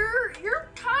you're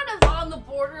kind of on the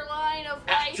borderline of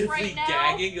life Actively right now,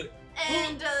 gagging.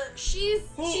 and she's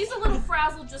a little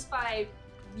frazzled just by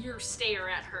your stare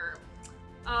at her.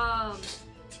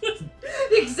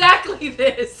 Exactly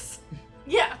this.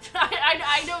 Yeah,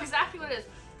 I know exactly what it is.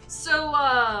 So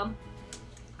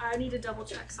I need to double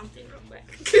check something real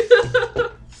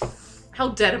quick. How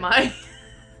dead am I?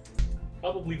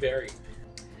 Probably very.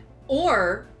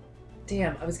 Or,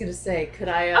 damn, I was gonna say, could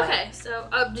I? Okay, so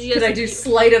did you Could guys I do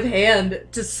sleight of hand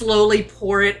to slowly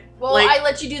pour it? Well, like, I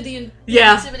let you do the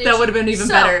yeah, intimidation. that would have been even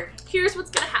So, better. Here's what's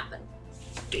gonna happen.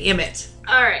 Damn it.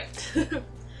 Alright.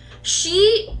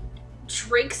 She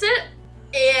drinks it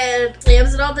and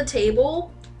slams it on the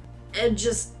table and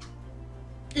just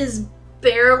is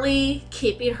barely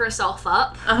keeping herself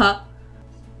up. Uh huh.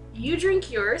 You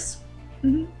drink yours.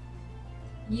 Mhm.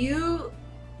 You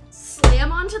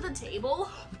slam onto the table,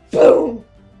 Boom.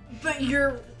 but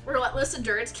your relentless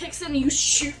endurance kicks in and you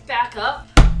shoot back up.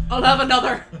 I'll have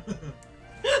another.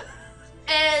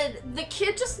 And the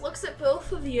kid just looks at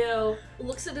both of you,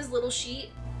 looks at his little sheet,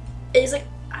 and he's like,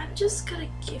 I'm just gonna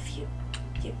give you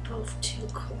both 2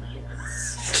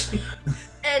 coins.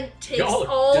 And takes Y'all are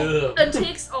all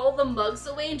dumb. the mugs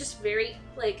away and just very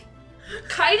like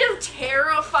kind of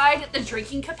terrified at the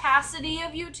drinking capacity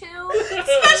of you two.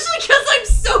 Especially because I'm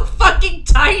so fucking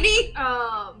tiny.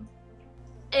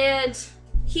 And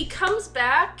he comes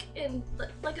back and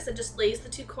like I said, just lays the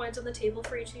 2 coins on the table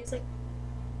for each of you. He's like,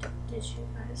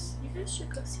 you guys should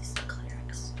go see some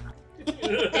clerics.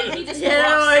 And he just walks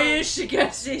on. You should go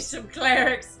see some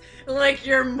clerics like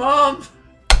your mom.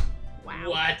 Wow.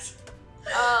 What?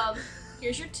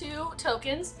 Here's your 2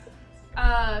 tokens.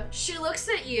 She looks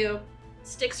at you,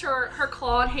 sticks her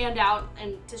clawed hand out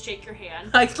and to shake your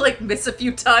hand. I like miss a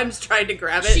few times trying to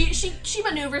grab it. She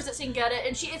maneuvers it so you can get it,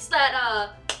 and it's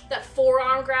that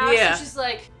forearm grab. Yeah. So she's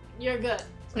like, "You're good.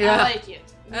 Yeah. I like you.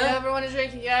 You ever want to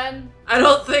drink again? I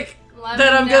don't think Let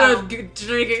that me I'm know." gonna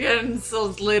drink again until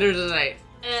later tonight.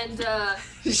 And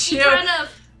she She- kind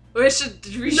of we should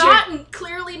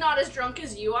clearly not as drunk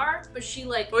as you are, but she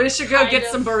like go kind get of-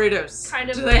 some burritos. kind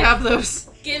of Do they like- have those?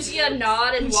 gives you a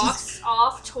nod and walks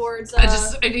off towards.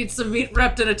 I need some meat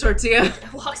wrapped in a tortilla.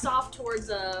 Walks off towards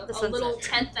a sunset. little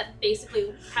tent that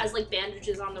basically has like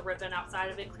bandages on the ribbon outside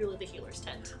of it. Clearly the healer's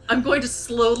tent. I'm going to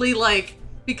slowly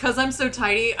because I'm so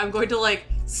tiny, I'm going to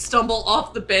stumble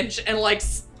off the bench and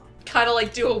kind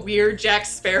of do a weird Jack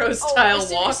Sparrow style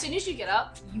as walk. soon as you get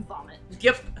up, you vomit.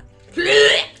 Yep.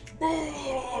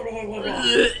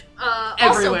 Also,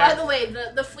 Everywhere. by the way,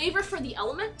 the flavor for the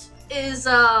element is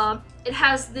it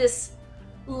has this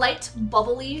light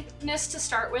bubbliness to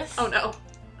start with. Oh no.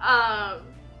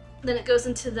 Then it goes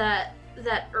into that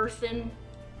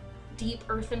deep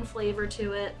earthen flavor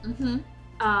to it. Mm-hmm.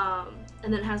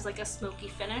 And then it has like a smoky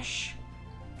finish.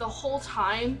 The whole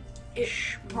time it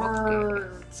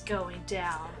burns going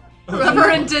down. Whoever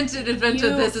invented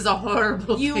You- this is a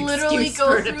horrible You literally excuse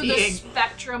go for through the peeing.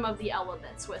 spectrum of the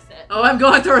elements with it. Oh, I'm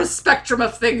going through a spectrum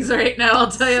of things right now,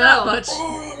 I'll tell you that much.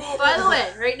 By the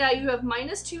way, right now you have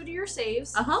 -2 to your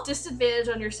saves, Uh-huh. disadvantage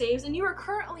on your saves, and you are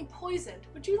currently poisoned.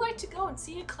 Would you like to go and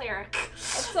see a cleric?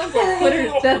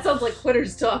 That sounds like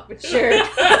quitters talk, but sure.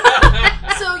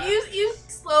 So you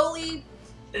slowly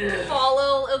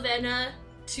follow Avena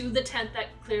to the tent that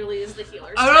clearly is the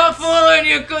healer's I'm not tent. following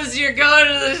you because you're going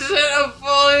to the shit. I'm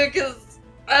following you because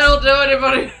I don't know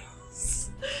anybody else.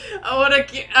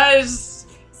 I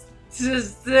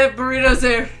just the burritos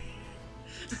there.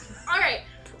 Alright,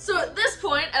 so at this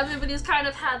point, everybody's kind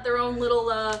of had their own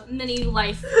little mini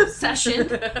life session.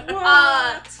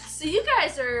 So you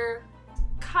guys are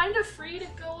kind of free to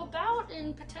go about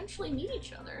and potentially meet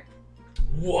each other.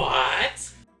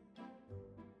 What?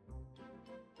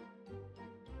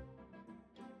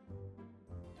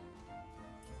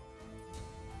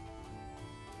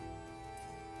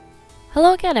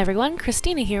 Hello again, everyone.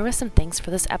 Christina here with some thanks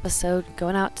for this episode,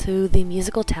 going out to the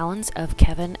musical talents of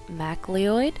Kevin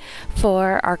MacLeod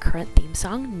for our current theme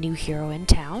song, New Hero in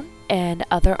Town, and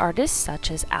other artists such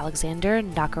as Alexander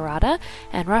Nakarada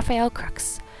and Raphael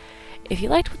Crux. If you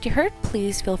liked what you heard,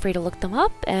 please feel free to look them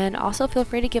up, and also feel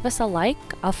free to give us a like,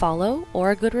 a follow,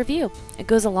 or a good review. It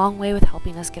goes a long way with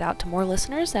helping us get out to more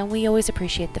listeners, and we always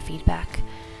appreciate the feedback.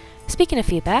 Speaking of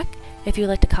feedback, if you'd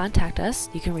like to contact us,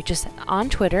 you can reach us on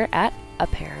Twitter at A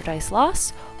Paradise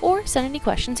Lost, or send any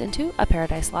questions into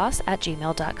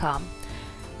aparadiselost@gmail.com.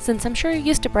 Since I'm sure you're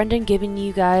used to Brendan giving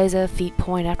you guys a feat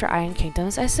point after Iron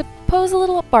Kingdoms, I suppose a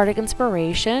little bardic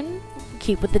inspiration,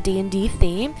 keep with the D&D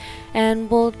theme, and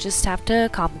we'll just have to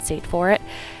compensate for it.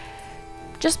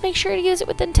 Just make sure to use it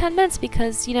within 10 minutes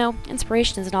because,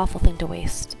 inspiration is an awful thing to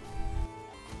waste.